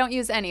even if I don't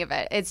use any of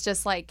it, it's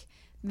just like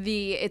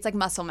it's like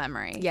muscle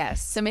memory.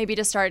 Yes. So maybe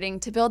just starting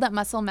to build that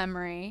muscle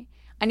memory.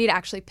 I need to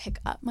actually pick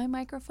up my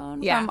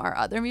microphone from our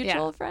other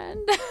mutual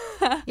friend.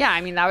 Yeah,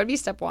 I mean, that would be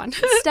step one.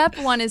 Step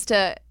one is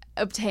to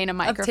obtain a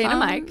microphone.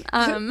 Obtain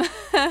a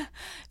mic.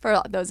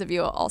 For those of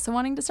you also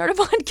wanting to start a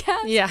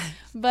podcast. Yeah.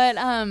 But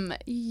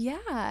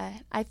yeah,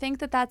 I think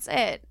that's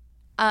it.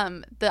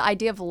 The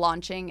idea of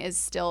launching is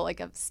still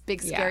like a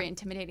big, scary,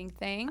 intimidating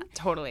thing.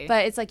 Totally.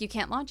 But it's like you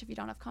can't launch if you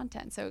don't have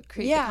content. So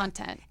create the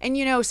content. And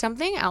you know,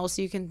 something else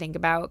you can think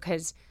about,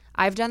 because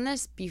I've done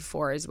this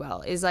before as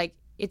well, is like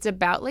it's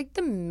about like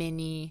the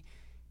mini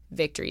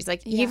victories.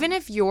 Like even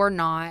if you're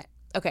not,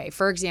 okay,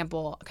 for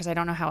example, because I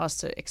don't know how else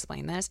to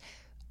explain this,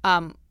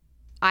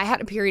 I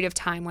had a period of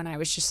time when I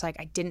was just like,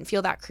 I didn't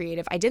feel that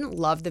creative. I didn't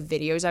love the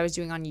videos I was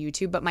doing on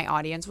YouTube, but my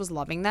audience was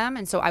loving them.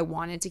 And so I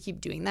wanted to keep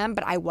doing them,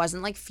 but I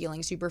wasn't like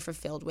feeling super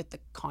fulfilled with the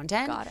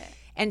content. Got it.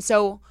 And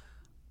so,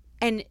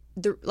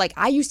 like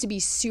I used to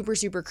be super,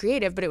 super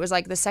creative, but it was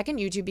like the second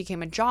YouTube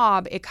became a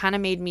job, it kind of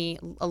made me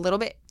a little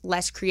bit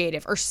less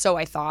creative, or so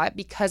I thought,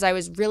 because I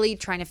was really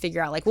trying to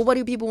figure out like, well, what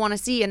do people want to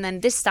see? And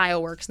then this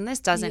style works and this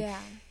doesn't. Yeah.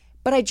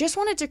 But I just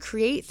wanted to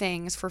create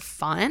things for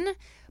fun.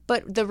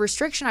 But the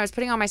restriction I was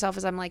putting on myself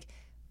is I'm like,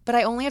 but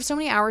I only have so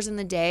many hours in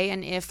the day.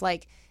 And if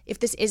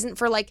this isn't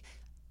for like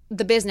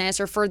the business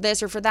or for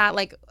this or for that,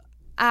 like,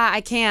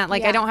 I can't,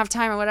 like, I don't have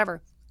time or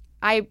whatever.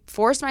 I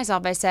forced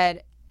myself. I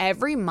said,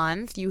 every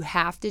month you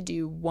have to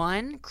do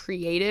one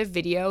creative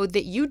video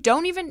that you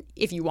don't even,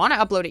 if you want to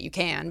upload it, you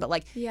can, but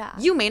like,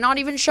 you may not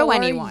even show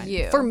anyone.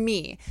 For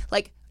me,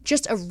 like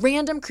just a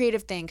random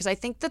creative thing. Cause I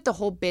think that the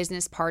whole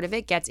business part of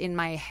it gets in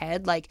my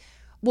head, like,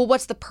 well,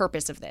 what's the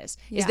purpose of this?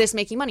 Is this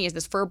making money? Is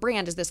this for a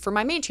brand? Is this for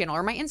my main channel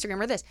or my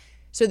Instagram or this?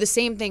 So the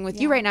same thing with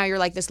you right now. You're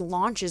like, this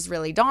launch is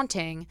really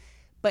daunting,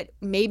 but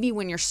maybe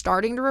when you're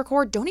starting to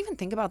record, don't even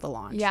think about the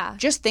launch. Yeah.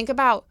 Just think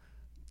about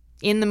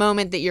in the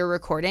moment that you're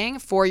recording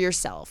for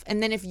yourself.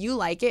 And then if you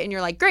like it and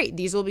you're like, great,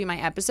 these will be my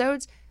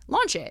episodes,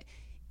 launch it.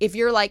 If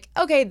you're like,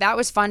 okay, that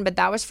was fun, but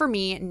that was for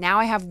me. Now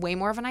I have way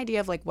more of an idea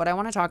of like what I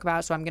want to talk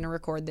about. So I'm going to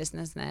record this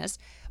and this and this.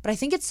 But I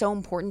think it's so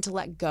important to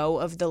let go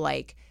of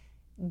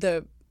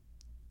the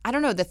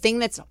thing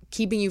that's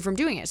keeping you from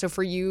doing it. So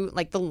for you,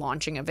 like the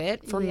launching of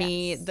it, for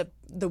me, the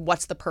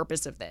what's the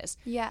purpose of this?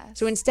 Yes.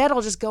 So instead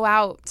I'll just go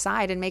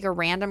outside and make a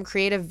random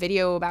creative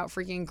video about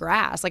freaking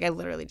grass. Like I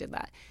literally did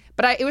that.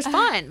 But it was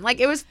fun. Like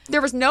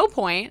there was no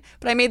point,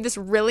 but I made this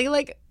really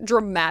like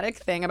dramatic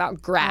thing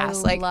about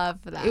grass. I love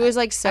that. It was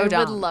like so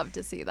dumb. I would love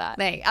to see that.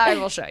 I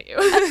will show you.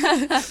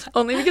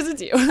 Only because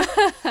it's you.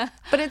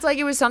 But it's like,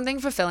 it was something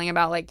fulfilling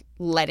about like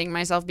letting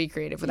myself be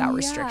creative without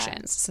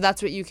restrictions. So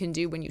that's what you can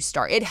do when you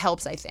start. It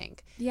helps, I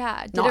think.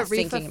 Yeah. Did it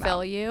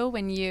re-fulfill you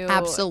when you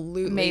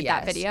absolutely made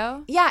that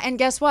video? Yeah. And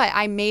guess what?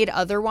 I made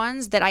other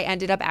ones that I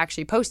ended up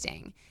actually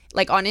posting,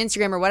 like on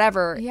Instagram or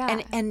whatever.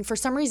 Yeah. And for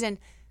some reason,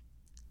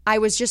 I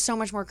was just so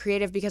much more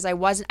creative because I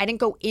didn't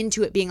go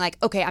into it being like,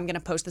 okay, I'm going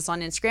to post this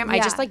on Instagram. I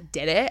just like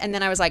did it. And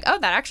then I was like, oh,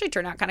 that actually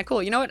turned out kind of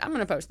cool. You know what? I'm going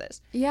to post this.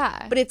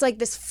 Yeah. But it's like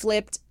this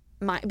flipped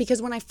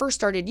because when I first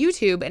started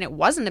YouTube and it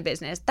wasn't a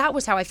business, that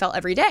was how I felt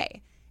every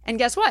day. And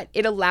guess what?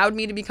 It allowed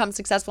me to become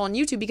successful on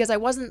YouTube because I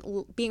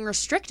wasn't being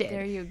restricted.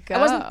 There you go. I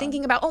wasn't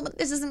thinking about, oh,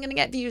 this isn't going to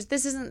get views.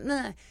 This isn't,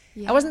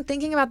 Yeah. I wasn't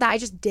thinking about that. I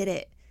just did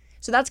it.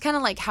 So that's kind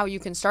of like how you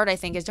can start, I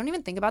think, is don't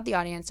even think about the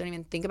audience. Don't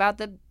even think about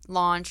the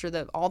launch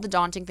or all the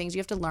daunting things you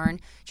have to learn.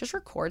 Just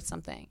record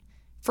something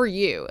for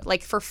you,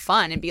 like for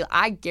fun, and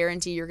I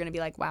guarantee you're going to be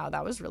like, wow,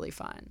 that was really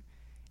fun.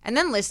 And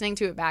then listening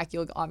to it back,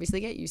 you'll obviously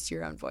get used to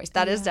your own voice.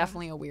 That is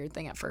definitely a weird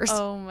thing at first.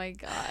 Oh my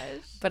gosh.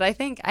 But I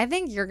think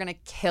you're going to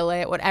kill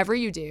it, whatever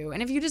you do.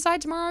 And if you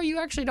decide tomorrow you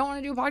actually don't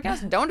want to do a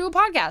podcast, don't do a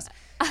podcast.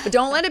 But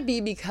don't let it be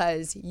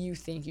because you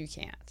think you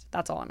can't.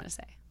 That's all I'm going to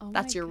say. Oh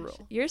That's your rule.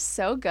 You're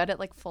so good at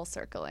like full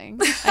circling.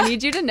 I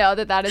need you to know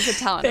that is a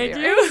talent Thank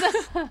of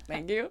yours.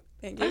 Thank you.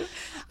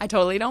 I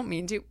totally don't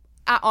mean to.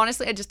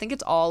 Honestly, I just think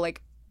it's all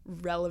like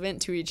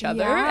relevant to each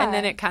other, and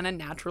then it kind of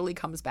naturally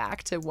comes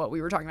back to what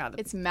we were talking about.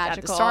 It's magical.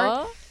 At the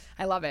start.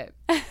 I love it.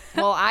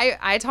 Well,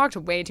 I talked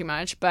way too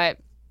much, but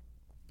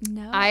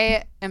no,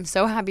 I am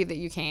so happy that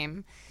you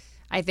came.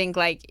 I think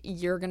like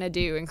you're gonna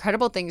do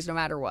incredible things no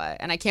matter what,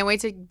 and I can't wait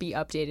to be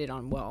updated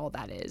on what all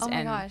that is. Oh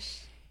my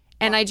gosh.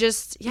 And I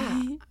just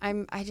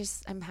I'm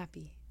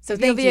happy. So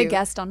you'll be a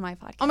guest on my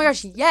podcast. Oh my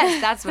gosh, yes,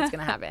 that's what's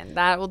gonna happen.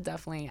 That will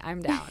definitely.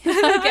 I'm down.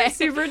 Okay,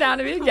 super down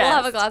to be a guest. We'll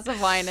have a glass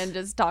of wine and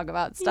just talk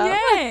about stuff.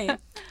 Yay!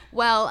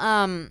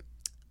 Well,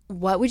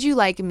 what would you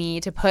like me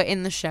to put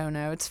in the show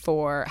notes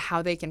for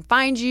how they can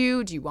find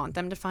you? Do you want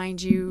them to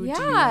find you?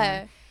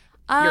 Yeah.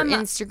 Your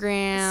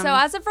Instagram. So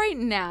as of right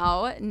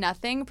now,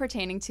 nothing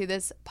pertaining to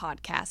this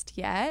podcast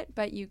yet,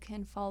 but you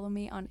can follow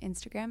me on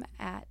Instagram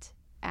at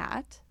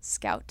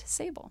Scout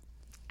Sable.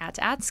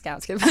 At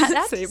Scout Sable.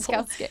 I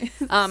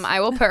I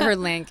will put her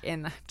link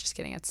in. Just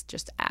kidding. It's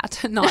just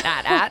not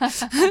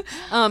at.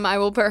 I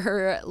will put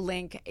her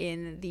link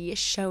in the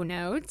show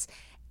notes.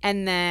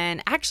 And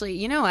then, actually,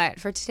 you know what?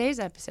 For today's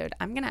episode,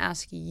 I'm going to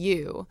ask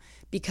you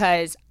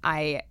because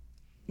I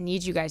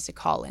need you guys to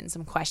call in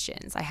some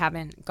questions. I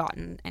haven't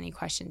gotten any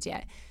questions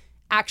yet.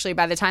 Actually,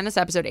 by the time this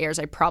episode airs,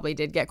 I probably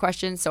did get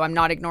questions, so I'm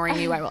not ignoring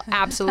you. I will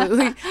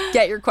absolutely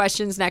get your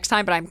questions next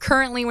time, but I'm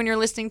currently, when you're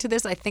listening to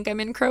this, I think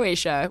I'm in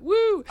Croatia.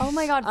 Woo! Oh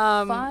my God,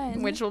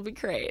 fun. Which will be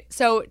great.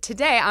 So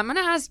today, I'm going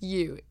to ask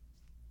you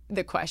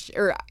the question,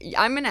 or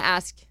I'm going to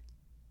ask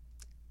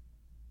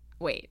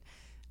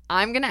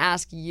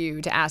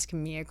you to ask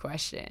me a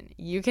question.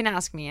 You can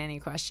ask me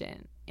any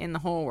question in the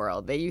whole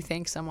world that you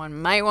think someone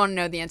might want to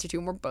know the answer to,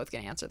 and we're both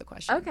going to answer the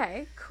question.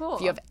 Okay, cool.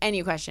 If you have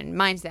any question,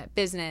 mindset,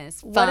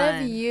 business, fun. What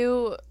have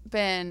you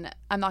been,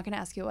 I'm not going to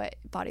ask you what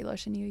body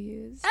lotion you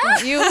use.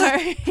 You were.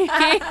 That's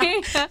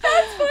funny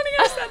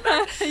I said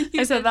that.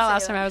 I said that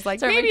last time. I was like,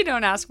 maybe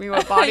don't ask me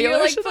what body You're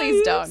lotion like,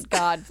 please don't.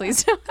 God,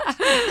 please don't.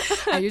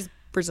 I use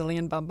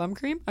Brazilian bum bum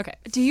cream. Okay.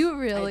 Do you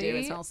really? I do.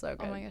 It smells so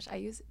good. Oh my gosh. I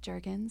use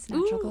Jergens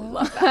Natural Glow.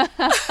 Love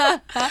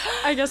that.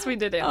 I guess we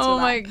did answer that. Oh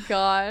my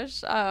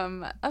gosh.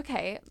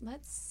 Okay.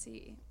 Let's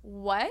see.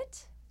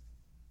 What?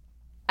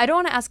 I don't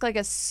want to ask like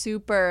a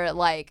super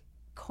like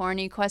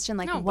corny question.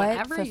 Like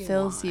what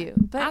fulfills you?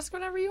 But ask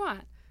whatever you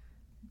want.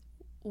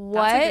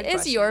 What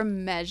is your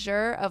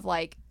measure of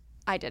like,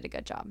 I did a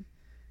good job?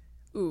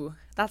 Ooh,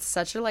 that's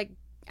such a like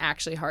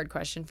actually hard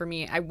question for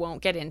me. I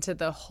won't get into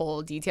the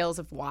whole details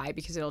of why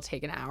because it'll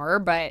take an hour,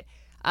 but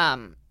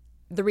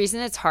the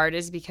reason it's hard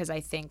is because I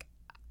think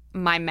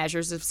my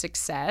measures of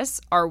success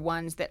are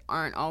ones that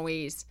aren't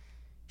always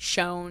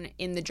shown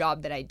in the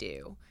job that I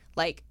do.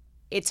 Like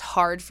it's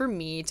hard for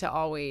me to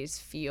always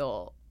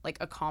feel like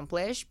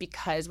accomplished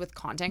because with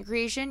content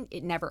creation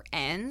it never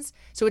ends.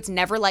 So it's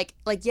never like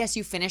yes,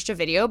 you finished a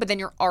video, but then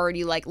you're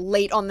already like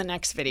late on the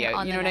next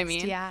video. You know what I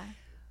mean? Yeah.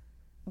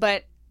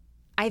 But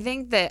I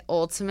think that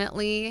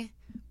ultimately,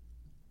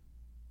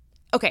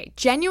 okay,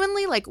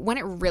 genuinely, like when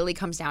it really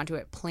comes down to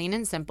it, plain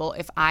and simple,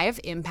 if I have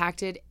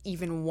impacted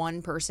even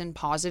one person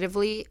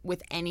positively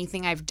with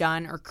anything I've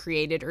done or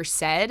created or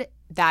said,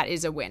 that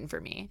is a win for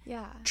me.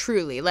 Yeah.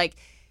 Truly. Like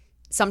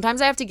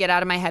sometimes I have to get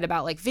out of my head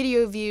about like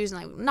video views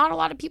and like not a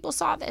lot of people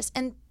saw this.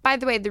 And by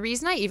the way, the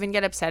reason I even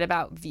get upset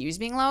about views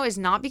being low is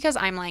not because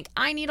I'm like,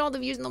 I need all the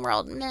views in the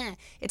world. Meh.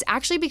 It's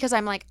actually because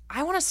I'm like,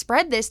 I want to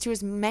spread this to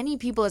as many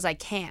people as I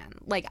can.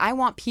 Like I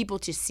want people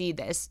to see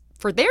this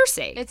for their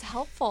sake. It's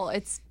helpful.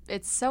 It's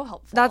so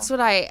helpful.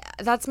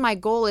 That's my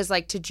goal is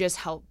like to just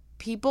help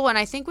people. And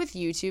I think with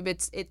YouTube,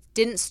 it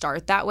didn't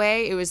start that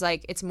way. It was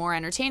like, it's more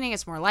entertaining.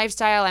 It's more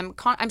lifestyle.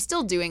 I'm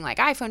still doing like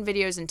iPhone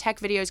videos and tech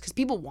videos because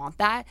people want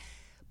that.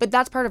 But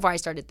that's part of why I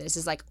started this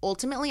is like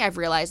ultimately I've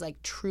realized like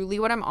truly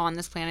what I'm on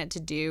this planet to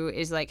do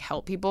is like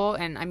help people.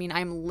 And I mean,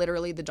 I'm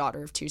literally the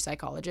daughter of 2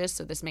 psychologists,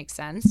 so this makes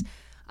sense.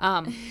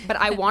 But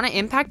I want to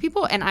impact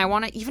people and I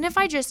want to, even if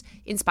I just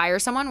inspire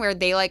someone where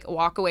they like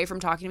walk away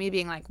from talking to me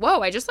being like, whoa,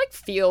 I just like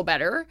feel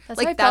better. That's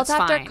like, what I that's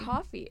felt fine. after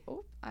coffee.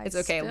 Oh, It's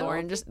okay.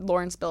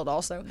 Lauren spilled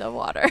also. The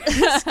water.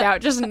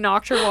 Scout just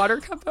knocked her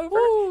water cup over.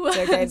 Ooh. It's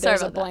okay.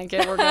 There's a that.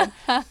 blanket. We're good.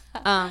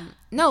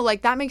 No,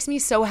 like that makes me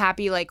so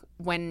happy like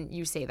when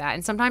you say that.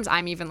 And sometimes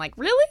I'm even like,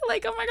 really?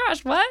 Like, oh my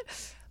gosh,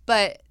 what?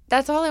 But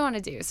that's all I want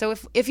to do. So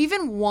if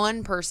even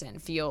one person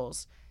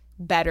feels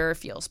better,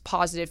 feels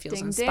positive, feels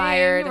Ding,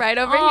 inspired. ding, right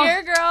over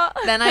here, girl.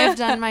 Then I've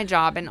done my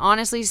job. And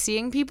honestly,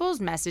 seeing people's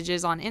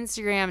messages on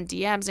Instagram,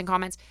 DMs, and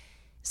comments,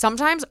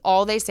 sometimes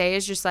all they say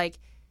is just like,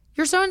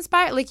 you're so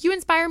inspired. Like, you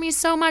inspire me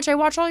so much. I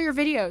watch all your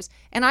videos.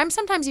 And I'm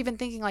sometimes even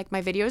thinking, like,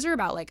 my videos are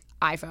about, like,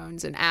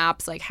 iPhones and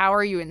apps. Like, how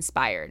are you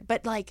inspired?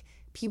 But, like,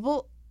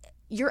 people,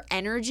 your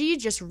energy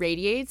just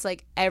radiates.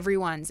 Like,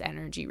 everyone's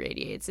energy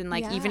radiates. And,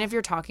 like, even if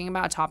you're talking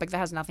about a topic that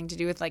has nothing to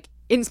do with, like,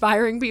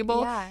 inspiring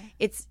people,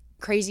 it's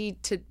crazy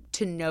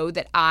to know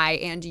that I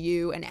and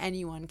you and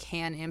anyone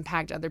can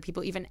impact other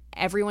people. Even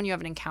everyone you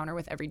have an encounter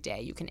with every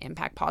day, you can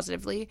impact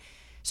positively.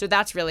 So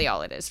that's really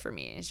all it is for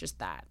me. It's just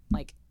that,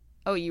 like,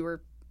 oh, you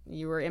were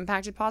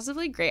impacted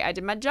positively? Great. I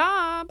did my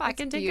job. I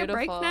can take a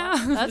break now.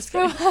 That's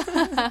cool.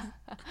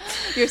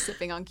 You're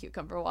sipping on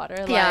cucumber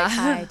water. Like,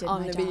 I did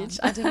on my the job. beach.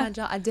 I did my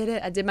job. I did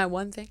it. I did my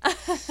one thing.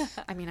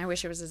 I mean, I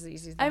wish it was as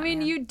easy as that. I mean,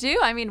 man. you do.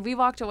 I mean, we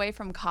walked away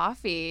from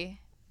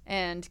coffee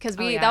and because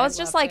Oh, yeah, that I was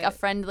just like loved a it.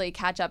 friendly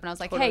catch up. And I was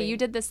like, Totally. hey, you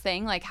did this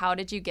thing. Like, how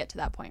did you get to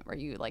that point where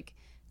you like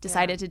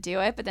decided to do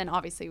it? But then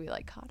obviously we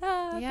like caught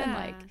up and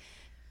like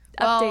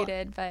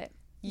updated. But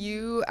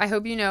I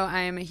hope you know I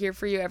am here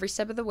for you every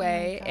step of the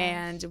way,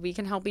 and we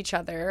can help each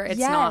other.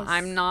 It's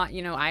I'm not,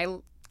 I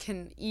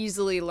can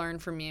easily learn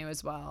from you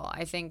as well.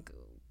 I think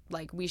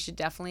like we should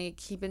definitely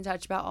keep in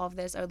touch about all of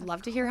this. I would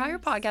love to hear how your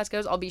podcast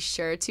goes. I'll be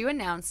sure to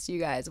announce to you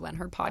guys when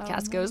her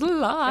podcast goes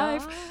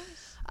live.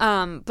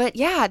 But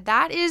yeah,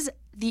 that is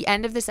the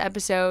end of this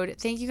episode.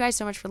 Thank you guys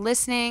so much for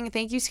listening.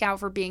 Thank you, Scout,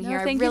 for being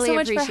here. Thank I really you so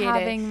much appreciate for it.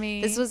 having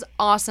me. This was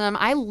awesome.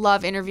 I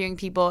love interviewing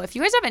people. If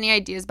you guys have any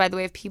ideas, by the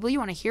way, of people you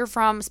want to hear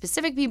from,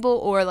 specific people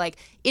or like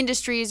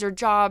industries or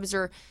jobs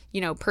or,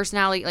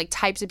 personality, like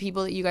types of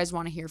people that you guys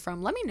want to hear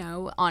from, let me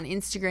know on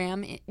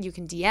Instagram. You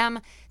can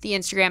DM the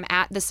Instagram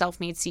at the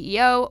Self-Made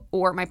CEO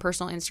or my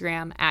personal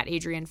Instagram at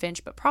Adrienne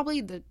Finch, but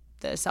probably the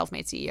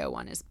Self-Made CEO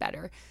one is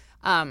better.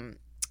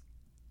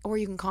 Or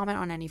you can comment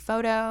on any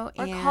photo.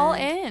 Or call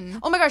in.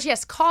 Oh my gosh,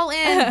 yes, call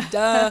in.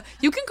 Duh.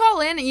 You can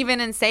call in even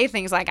and say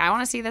things like, I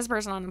want to see this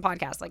person on the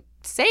podcast. Like,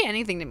 say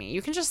anything to me.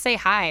 You can just say,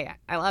 hi,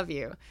 I love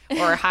you.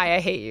 Or, hi, I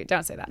hate you.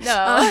 Don't say that.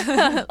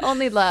 No,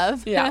 only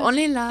love. Yeah,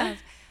 only love.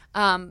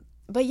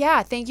 But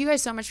yeah, thank you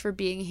guys so much for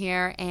being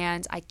here.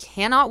 And I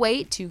cannot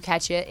wait to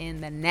catch you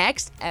in the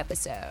next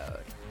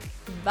episode.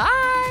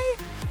 Bye.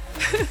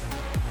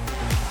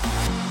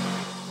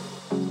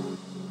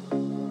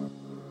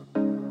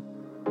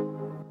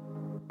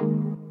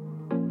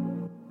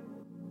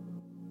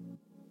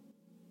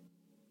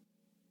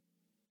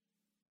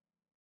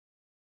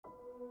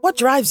 What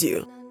drives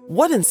you?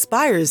 What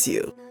inspires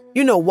you?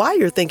 You know why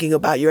you're thinking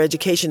about your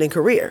education and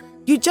career.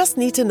 You just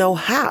need to know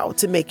how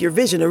to make your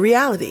vision a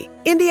reality.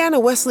 Indiana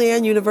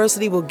Wesleyan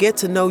University will get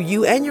to know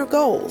you and your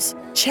goals,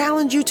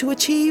 challenge you to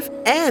achieve,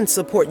 and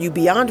support you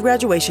beyond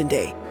graduation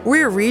day.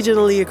 We're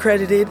regionally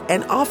accredited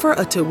and offer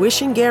a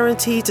tuition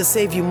guarantee to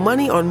save you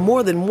money on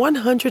more than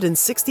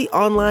 160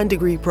 online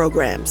degree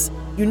programs.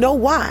 You know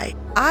why?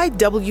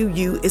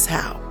 IWU is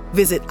how.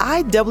 Visit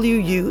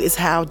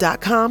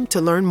iwuishow.com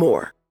to learn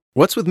more.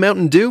 What's with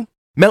Mountain Dew?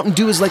 Mountain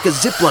Dew is like a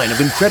zip line of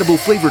incredible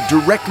flavor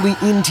directly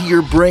into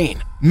your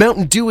brain.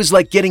 Mountain Dew is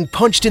like getting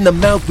punched in the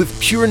mouth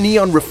with pure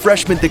neon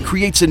refreshment that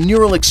creates a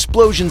neural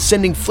explosion,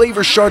 sending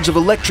flavor shards of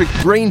electric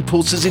brain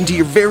pulses into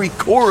your very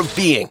core of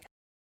being.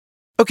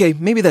 Okay,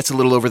 maybe that's a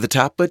little over the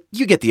top, but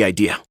you get the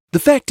idea. The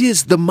fact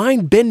is, the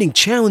mind-bending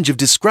challenge of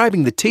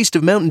describing the taste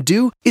of Mountain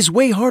Dew is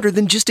way harder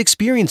than just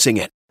experiencing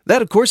it.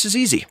 That, of course, is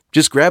easy.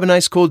 Just grab an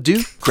ice cold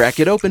Dew, crack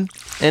it open,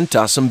 and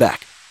toss them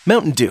back.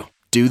 Mountain Dew.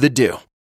 Do the Dew.